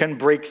can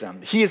break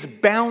them. He is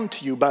bound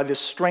to you by the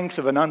strength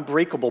of an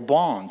unbreakable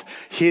bond,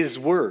 his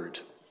word.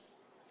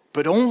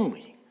 But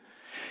only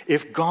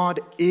if God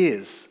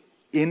is,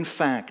 in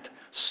fact,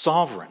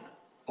 sovereign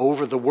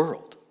over the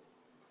world.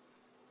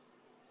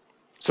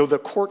 So the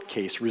court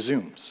case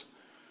resumes.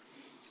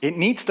 It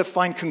needs to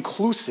find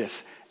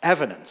conclusive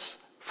evidence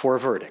for a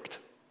verdict.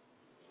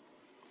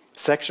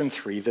 Section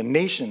 3, the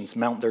nations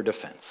mount their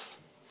defense.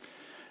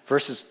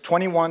 Verses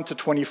 21 to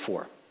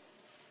 24.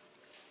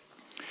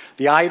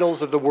 The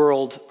idols of the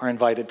world are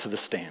invited to the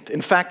stand.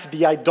 In fact,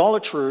 the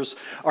idolaters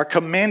are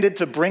commanded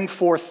to bring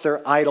forth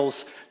their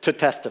idols to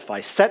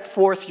testify. "Set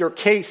forth your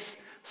case,"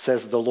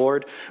 says the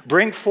Lord.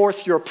 "Bring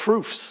forth your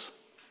proofs."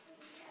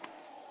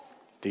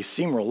 They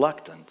seem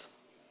reluctant.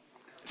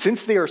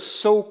 Since they are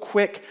so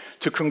quick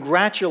to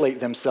congratulate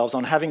themselves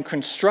on having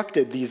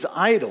constructed these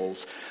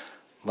idols,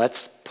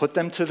 let's put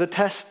them to the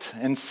test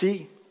and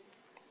see.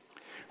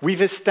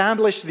 We've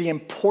established the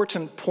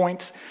important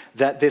point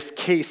that this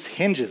case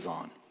hinges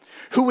on.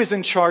 Who is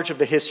in charge of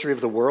the history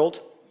of the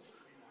world?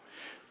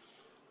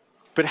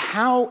 But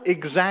how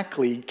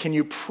exactly can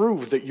you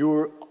prove that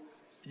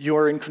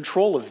you're in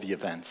control of the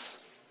events?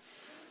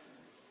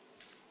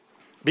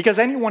 Because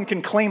anyone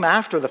can claim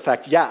after the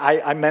fact, yeah,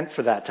 I meant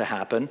for that to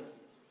happen.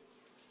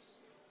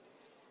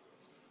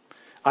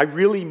 I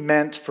really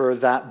meant for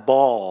that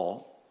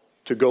ball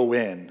to go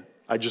in.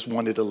 I just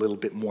wanted a little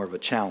bit more of a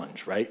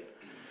challenge, right?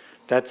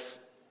 That's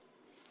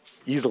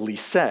easily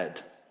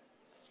said.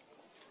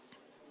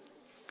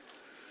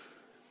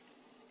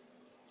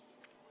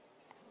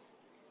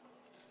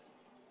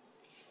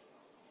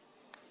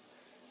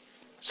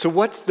 So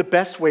what's the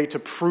best way to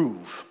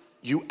prove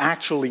you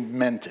actually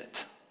meant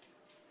it?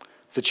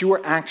 That you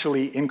were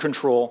actually in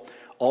control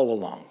all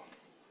along?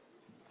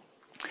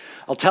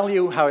 I'll tell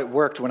you how it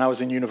worked when I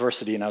was in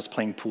university and I was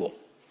playing pool.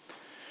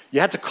 You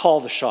had to call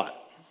the shot.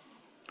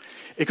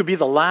 It could be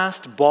the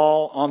last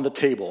ball on the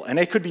table, and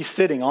it could be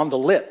sitting on the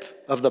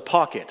lip of the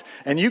pocket,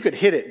 and you could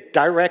hit it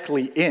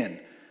directly in.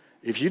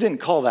 If you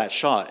didn't call that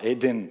shot, it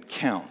didn't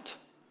count.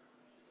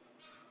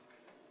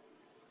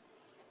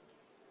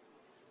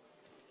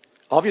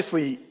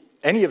 Obviously,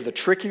 any of the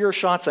trickier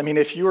shots,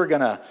 if you were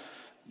going to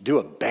do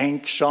a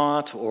bank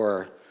shot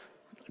or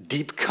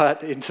deep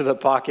cut into the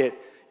pocket,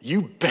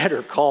 you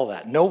better call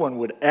that. No one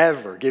would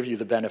ever give you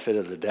the benefit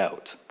of the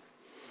doubt.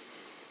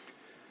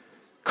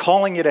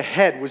 Calling it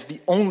ahead was the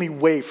only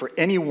way for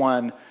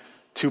anyone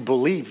to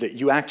believe that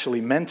you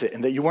actually meant it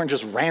and that you weren't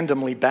just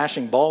randomly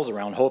bashing balls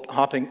around,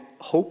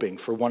 hoping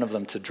for one of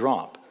them to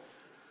drop.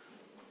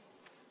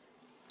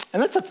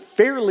 And that's a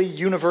fairly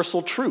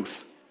universal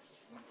truth.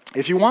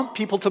 If you want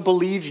people to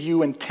believe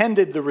you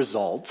intended the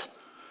result,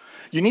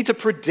 you need to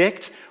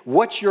predict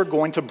what you're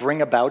going to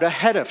bring about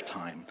ahead of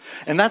time.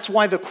 And that's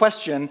why the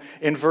question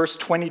in verse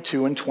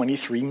 22 and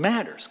 23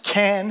 matters.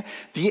 Can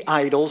the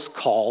idols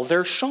call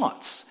their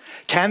shots?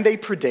 Can they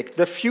predict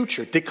the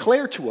future?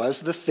 Declare to us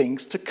the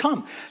things to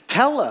come.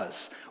 Tell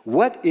us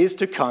what is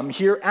to come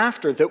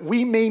hereafter, that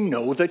we may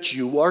know that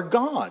you are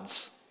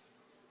gods.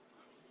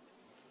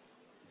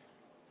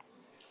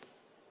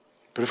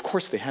 But of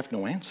course, they have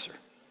no answer.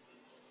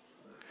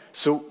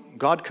 So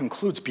God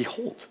concludes,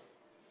 behold,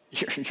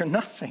 you're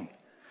nothing.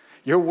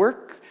 Your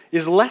work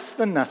is less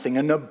than nothing,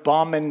 an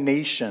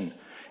abomination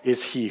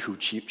is he who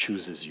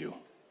chooses you.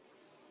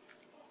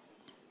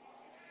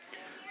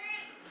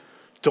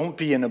 Don't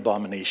be an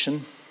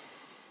abomination.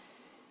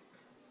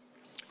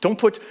 Don't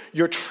put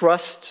your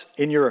trust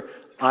in your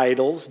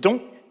idols.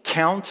 Don't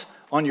count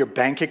on your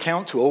bank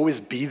account to always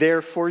be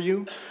there for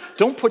you.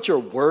 Don't put your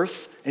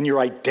worth and your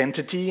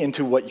identity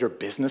into what your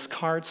business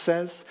card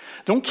says.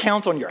 Don't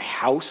count on your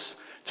house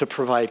to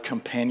provide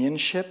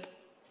companionship.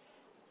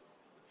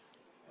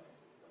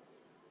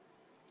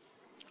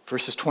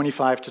 Verses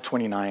 25 to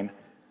 29,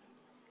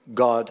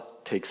 God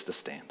takes the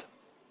stand.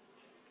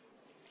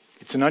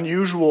 It's an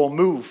unusual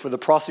move for the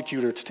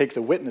prosecutor to take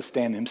the witness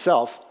stand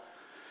himself,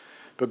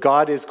 but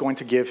God is going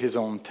to give his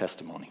own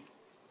testimony.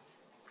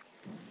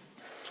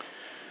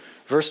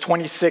 Verse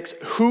 26,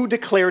 who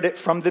declared it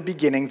from the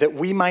beginning that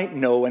we might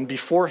know, and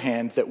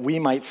beforehand that we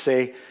might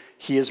say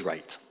he is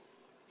right?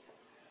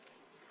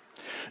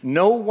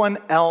 No one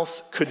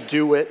else could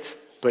do it,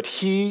 but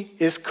he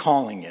is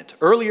calling it.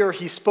 Earlier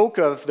he spoke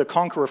of the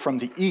conqueror from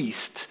the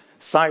east,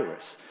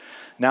 Cyrus.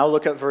 Now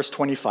look at verse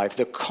 25,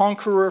 the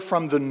conqueror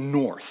from the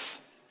north.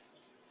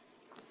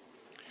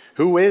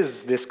 Who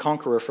is this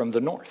conqueror from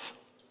the north?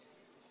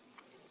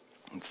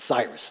 It's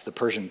Cyrus, the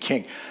Persian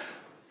king.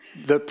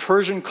 The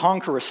Persian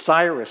conqueror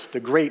Cyrus the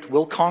Great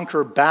will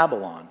conquer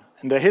Babylon.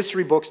 And the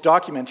history books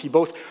document he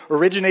both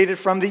originated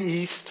from the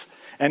east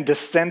and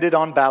descended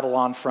on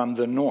Babylon from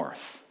the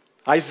north.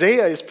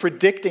 Isaiah is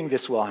predicting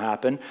this will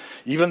happen,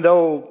 even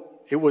though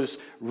it was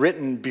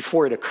written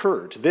before it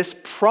occurred. This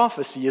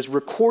prophecy is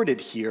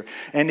recorded here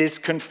and is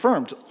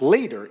confirmed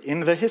later in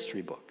the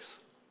history books.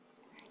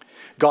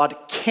 God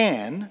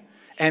can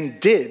and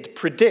did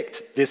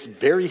predict this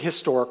very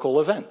historical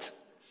event.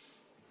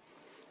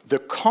 The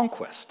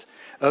conquest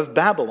of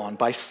Babylon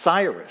by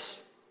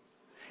Cyrus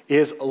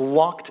is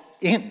locked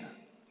in,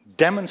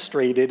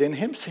 demonstrated in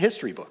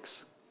history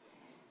books.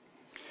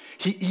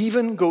 He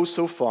even goes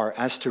so far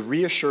as to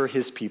reassure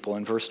his people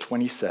in verse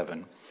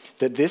 27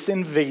 that this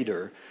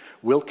invader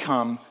will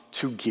come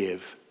to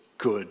give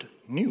good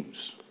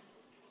news.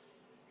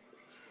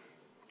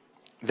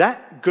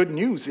 That good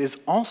news is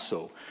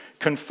also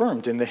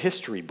confirmed in the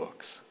history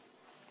books.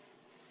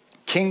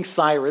 King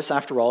Cyrus,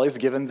 after all, is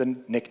given the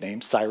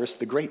nickname Cyrus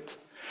the Great.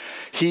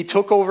 He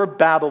took over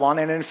Babylon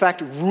and, in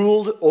fact,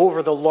 ruled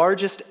over the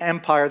largest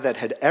empire that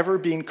had ever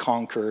been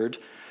conquered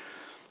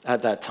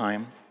at that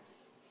time.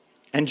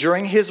 And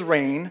during his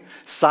reign,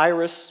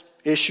 Cyrus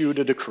issued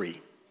a decree.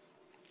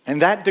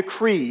 And that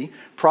decree,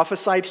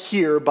 prophesied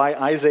here by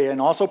Isaiah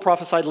and also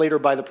prophesied later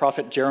by the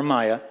prophet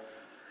Jeremiah,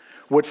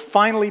 would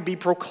finally be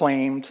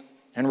proclaimed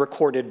and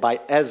recorded by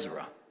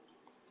Ezra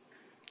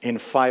in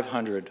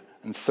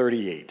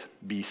 538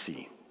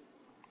 BC,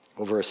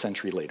 over a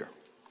century later.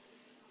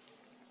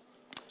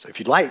 So if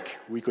you'd like,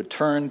 we could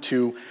turn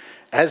to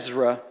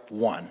Ezra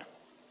 1.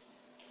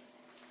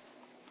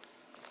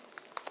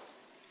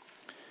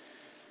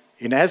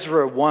 In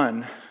Ezra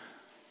 1,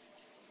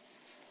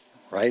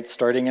 right,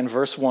 starting in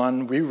verse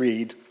 1, we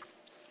read,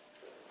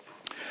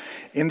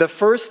 in the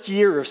first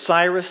year of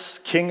Cyrus,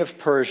 king of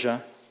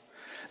Persia,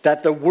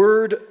 that the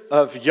word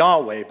of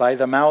Yahweh by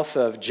the mouth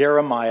of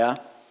Jeremiah,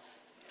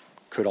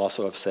 could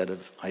also have said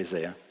of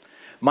Isaiah,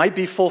 might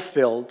be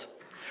fulfilled,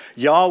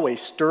 Yahweh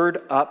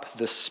stirred up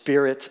the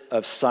spirit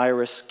of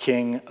Cyrus,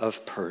 king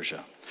of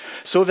Persia,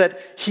 so that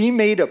he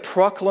made a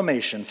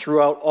proclamation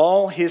throughout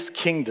all his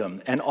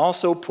kingdom and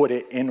also put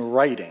it in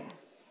writing.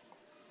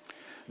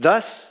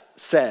 Thus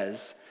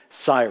says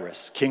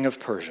Cyrus, king of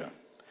Persia,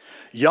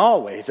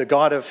 Yahweh, the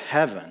God of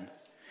heaven,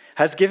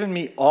 has given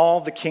me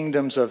all the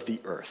kingdoms of the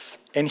earth,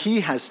 and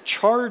he has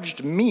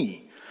charged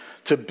me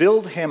to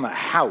build him a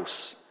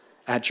house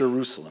at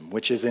Jerusalem,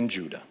 which is in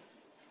Judah.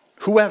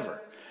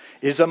 Whoever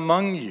is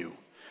among you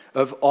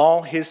of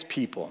all his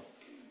people,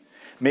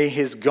 may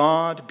his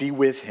God be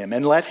with him,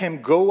 and let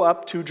him go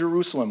up to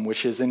Jerusalem,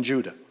 which is in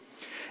Judah,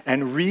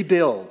 and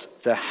rebuild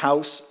the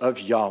house of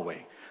Yahweh,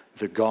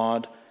 the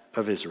God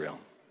of Israel.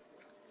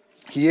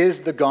 He is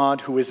the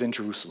God who is in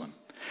Jerusalem.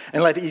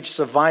 And let each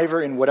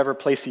survivor in whatever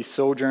place he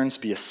sojourns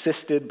be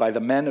assisted by the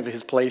men of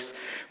his place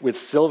with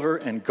silver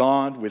and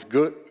gold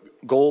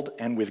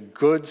and with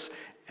goods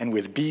and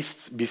with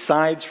beasts,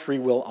 besides free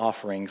will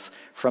offerings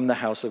from the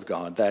house of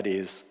God, that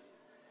is,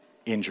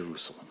 in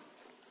Jerusalem.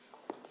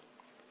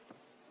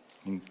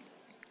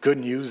 Good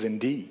news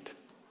indeed.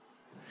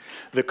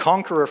 The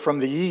conqueror from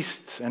the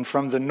east and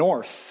from the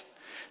north,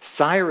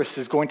 Cyrus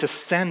is going to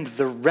send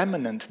the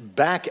remnant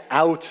back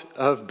out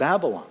of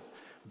Babylon,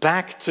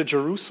 back to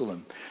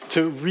Jerusalem,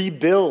 to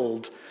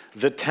rebuild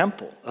the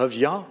temple of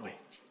Yahweh.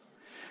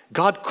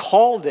 God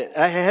called it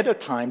ahead of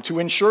time to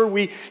ensure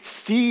we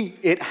see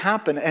it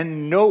happen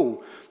and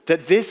know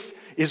that this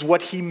is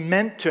what he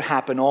meant to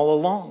happen all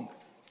along.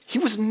 He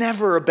was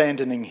never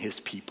abandoning his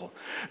people.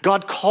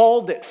 God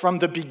called it from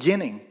the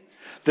beginning.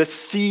 The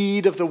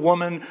seed of the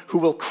woman who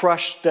will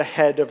crush the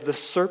head of the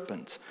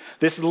serpent.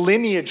 This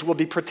lineage will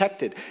be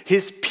protected.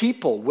 His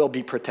people will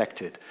be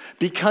protected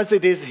because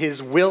it is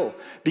his will,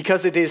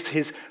 because it is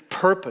his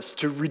purpose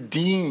to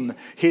redeem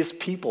his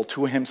people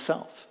to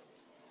himself.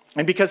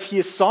 And because he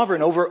is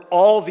sovereign over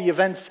all the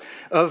events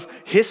of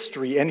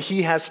history, and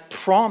he has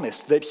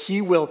promised that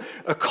he will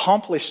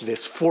accomplish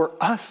this for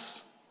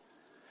us.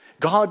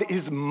 God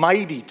is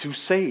mighty to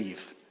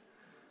save.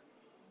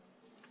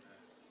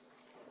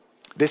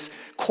 This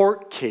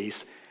court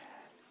case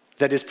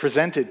that is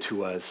presented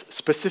to us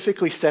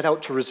specifically set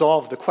out to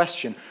resolve the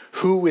question,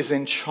 who is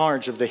in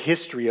charge of the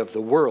history of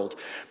the world?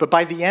 But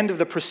by the end of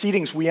the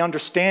proceedings, we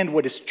understand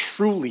what is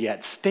truly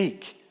at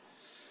stake.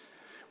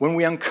 When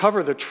we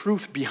uncover the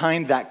truth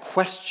behind that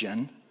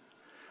question,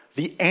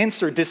 the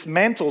answer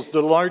dismantles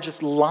the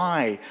largest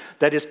lie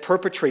that is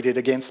perpetrated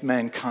against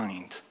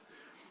mankind.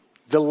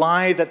 The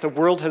lie that the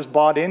world has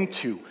bought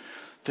into,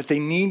 that they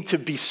need to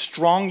be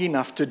strong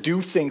enough to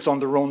do things on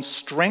their own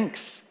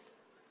strength.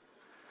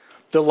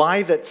 The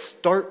lie that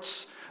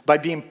starts by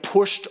being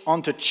pushed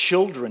onto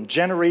children,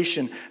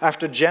 generation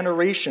after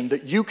generation,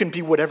 that you can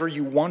be whatever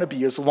you want to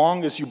be as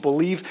long as you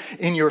believe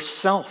in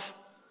yourself.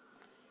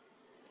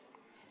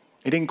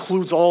 It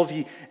includes all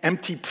the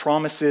empty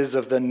promises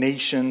of the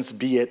nations,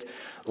 be it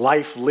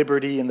life,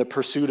 liberty, and the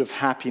pursuit of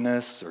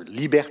happiness, or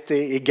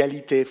liberté,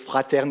 égalité,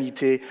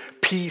 fraternité,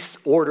 peace,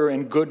 order,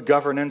 and good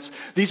governance.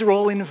 These are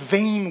all in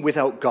vain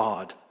without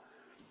God.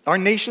 Our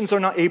nations are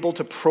not able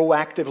to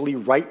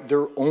proactively write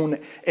their own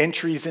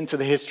entries into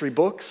the history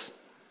books.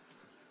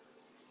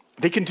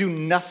 They can do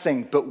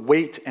nothing but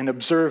wait and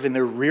observe in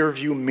their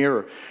rearview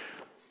mirror.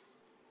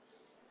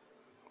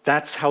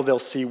 That's how they'll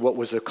see what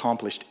was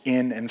accomplished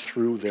in and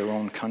through their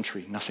own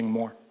country, nothing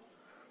more.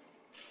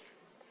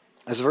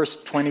 As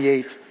verse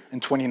 28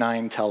 and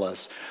 29 tell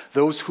us,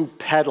 those who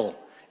peddle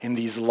in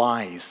these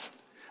lies,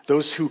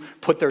 those who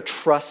put their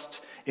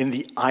trust in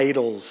the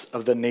idols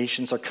of the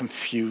nations are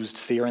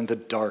confused. They are in the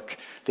dark.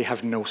 They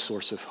have no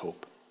source of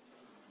hope.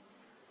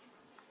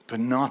 But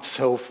not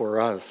so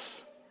for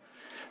us.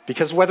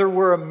 Because whether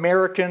we're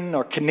American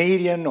or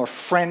Canadian or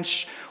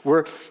French,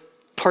 we're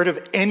part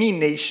of any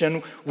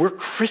nation, we're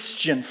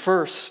Christian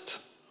first.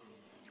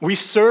 We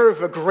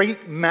serve a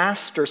great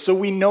master, so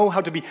we know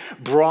how to be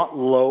brought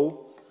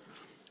low.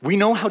 We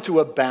know how to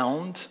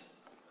abound.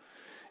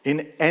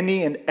 In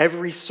any and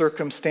every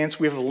circumstance,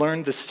 we have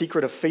learned the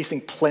secret of facing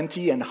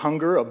plenty and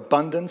hunger,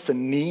 abundance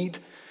and need.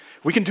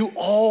 We can do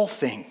all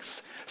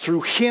things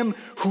through him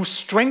who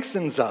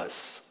strengthens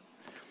us.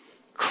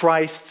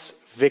 Christ's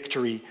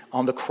victory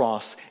on the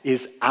cross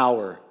is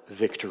our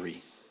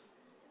victory.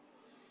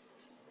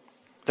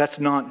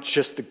 That's not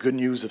just the good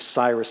news of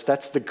Cyrus,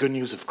 that's the good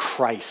news of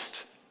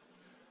Christ.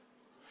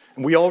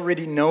 And we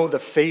already know the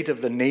fate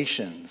of the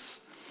nations.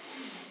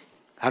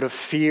 Out of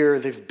fear,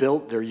 they've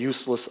built their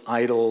useless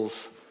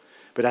idols.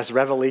 But as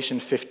Revelation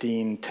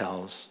 15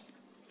 tells,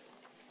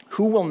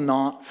 who will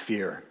not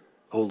fear,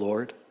 O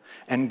Lord,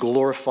 and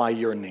glorify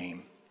your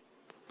name?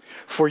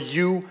 For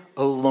you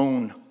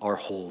alone are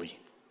holy.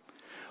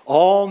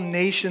 All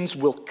nations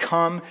will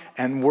come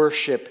and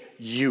worship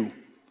you,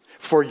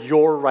 for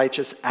your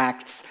righteous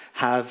acts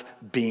have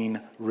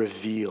been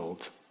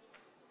revealed.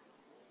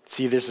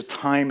 See, there's a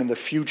time in the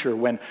future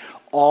when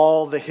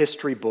all the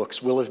history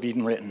books will have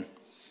been written.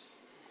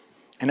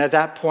 And at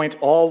that point,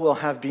 all will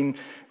have been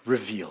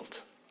revealed.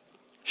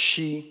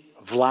 She,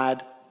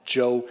 Vlad,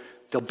 Joe,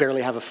 they'll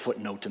barely have a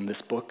footnote in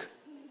this book.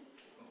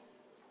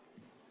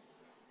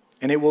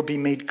 And it will be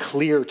made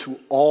clear to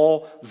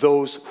all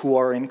those who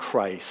are in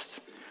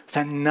Christ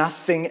that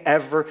nothing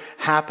ever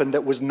happened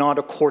that was not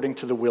according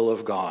to the will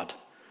of God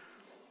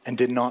and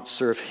did not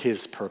serve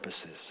his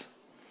purposes.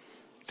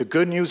 The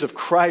good news of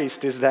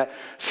Christ is that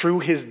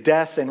through his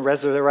death and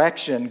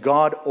resurrection,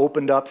 God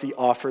opened up the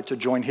offer to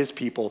join his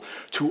people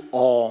to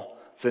all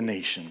the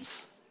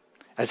nations,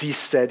 as he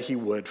said he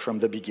would from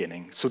the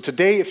beginning. So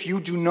today, if you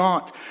do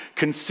not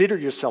consider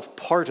yourself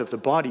part of the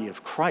body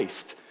of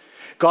Christ,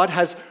 God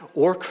has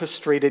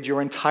orchestrated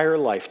your entire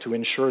life to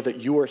ensure that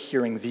you are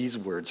hearing these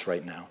words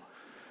right now.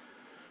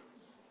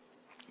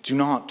 Do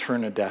not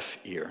turn a deaf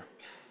ear,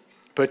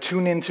 but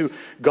tune into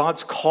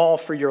God's call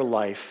for your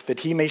life, that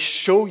he may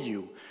show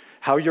you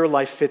how your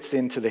life fits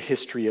into the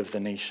history of the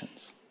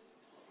nations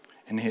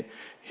and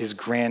his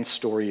grand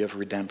story of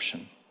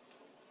redemption.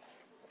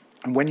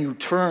 And when you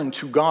turn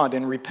to God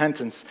in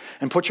repentance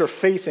and put your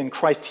faith in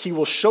Christ, he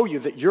will show you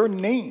that your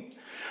name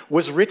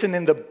was written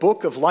in the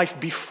book of life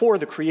before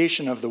the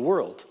creation of the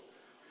world.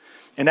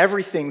 And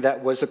everything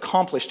that was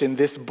accomplished in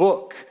this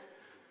book,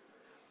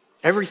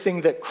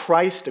 everything that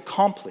Christ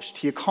accomplished,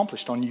 he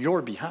accomplished on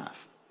your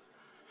behalf.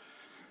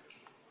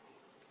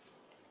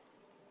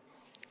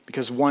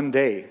 Because one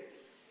day,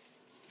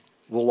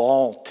 we'll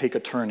all take a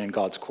turn in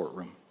God's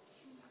courtroom.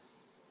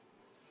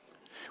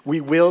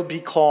 We will be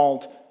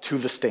called to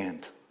the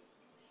stand.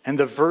 And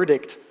the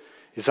verdict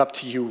is up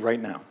to you right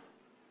now.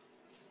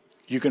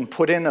 You can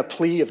put in a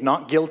plea of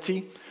not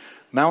guilty,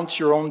 mount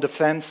your own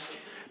defense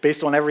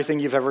based on everything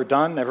you've ever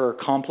done, ever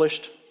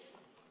accomplished.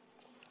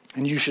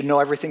 And you should know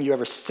everything you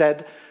ever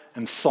said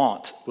and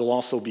thought will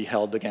also be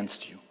held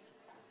against you.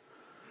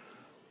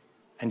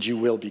 And you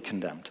will be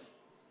condemned.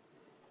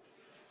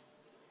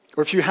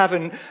 Or if you have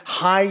a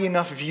high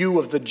enough view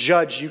of the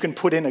judge, you can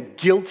put in a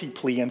guilty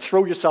plea and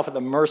throw yourself at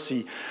the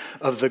mercy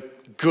of the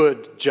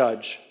good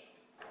judge.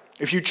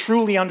 If you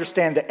truly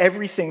understand that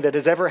everything that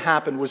has ever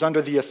happened was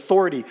under the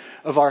authority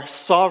of our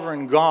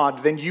sovereign God,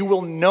 then you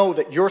will know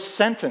that your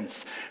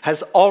sentence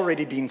has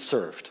already been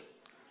served.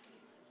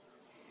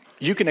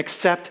 You can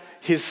accept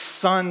his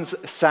son's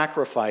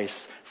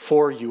sacrifice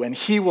for you, and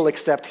he will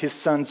accept his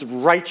son's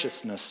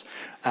righteousness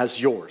as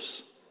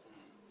yours.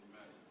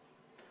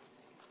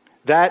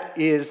 That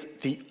is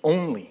the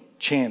only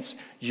chance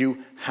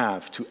you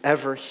have to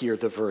ever hear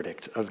the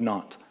verdict of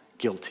not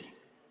guilty.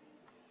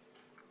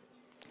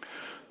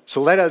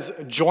 So let us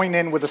join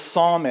in with the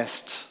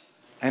psalmist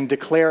and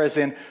declare, as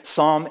in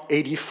Psalm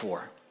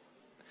 84,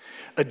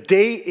 "A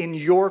day in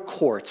your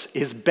courts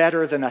is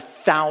better than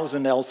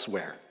 1,000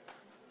 elsewhere.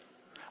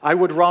 I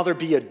would rather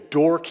be a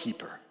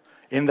doorkeeper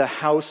in the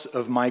house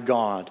of my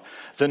God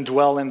than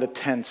dwell in the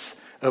tents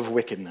of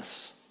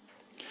wickedness.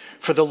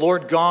 For the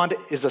Lord God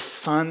is a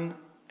sun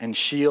and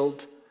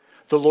shield.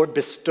 The Lord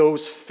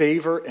bestows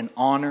favor and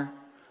honor.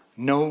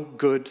 No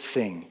good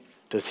thing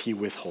does he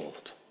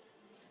withhold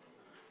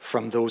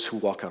from those who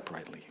walk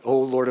uprightly. O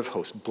Lord of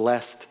hosts,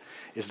 blessed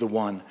is the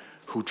one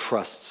who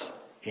trusts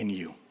in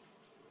you."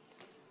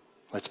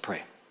 Let's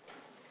pray.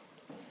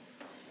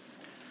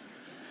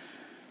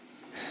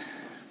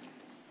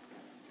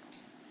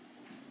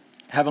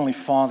 Heavenly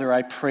Father,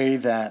 I pray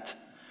that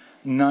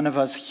none of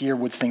us here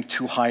would think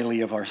too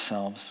highly of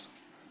ourselves,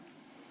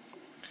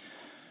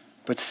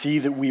 but see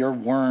that we are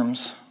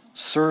worms,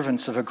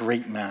 servants of a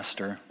great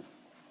master,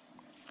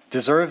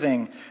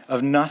 deserving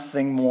of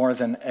nothing more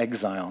than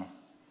exile,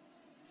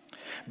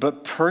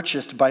 but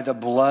purchased by the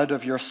blood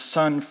of your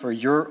Son for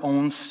your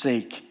own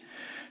sake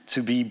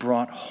to be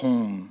brought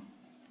home,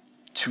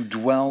 to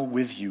dwell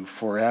with you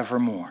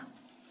forevermore.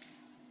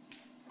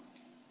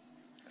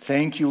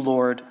 Thank you,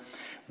 Lord.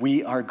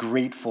 We are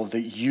grateful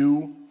that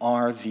you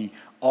are the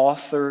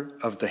author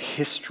of the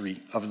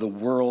history of the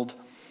world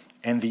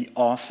and the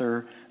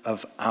author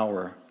of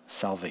our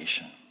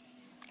salvation.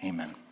 Amen.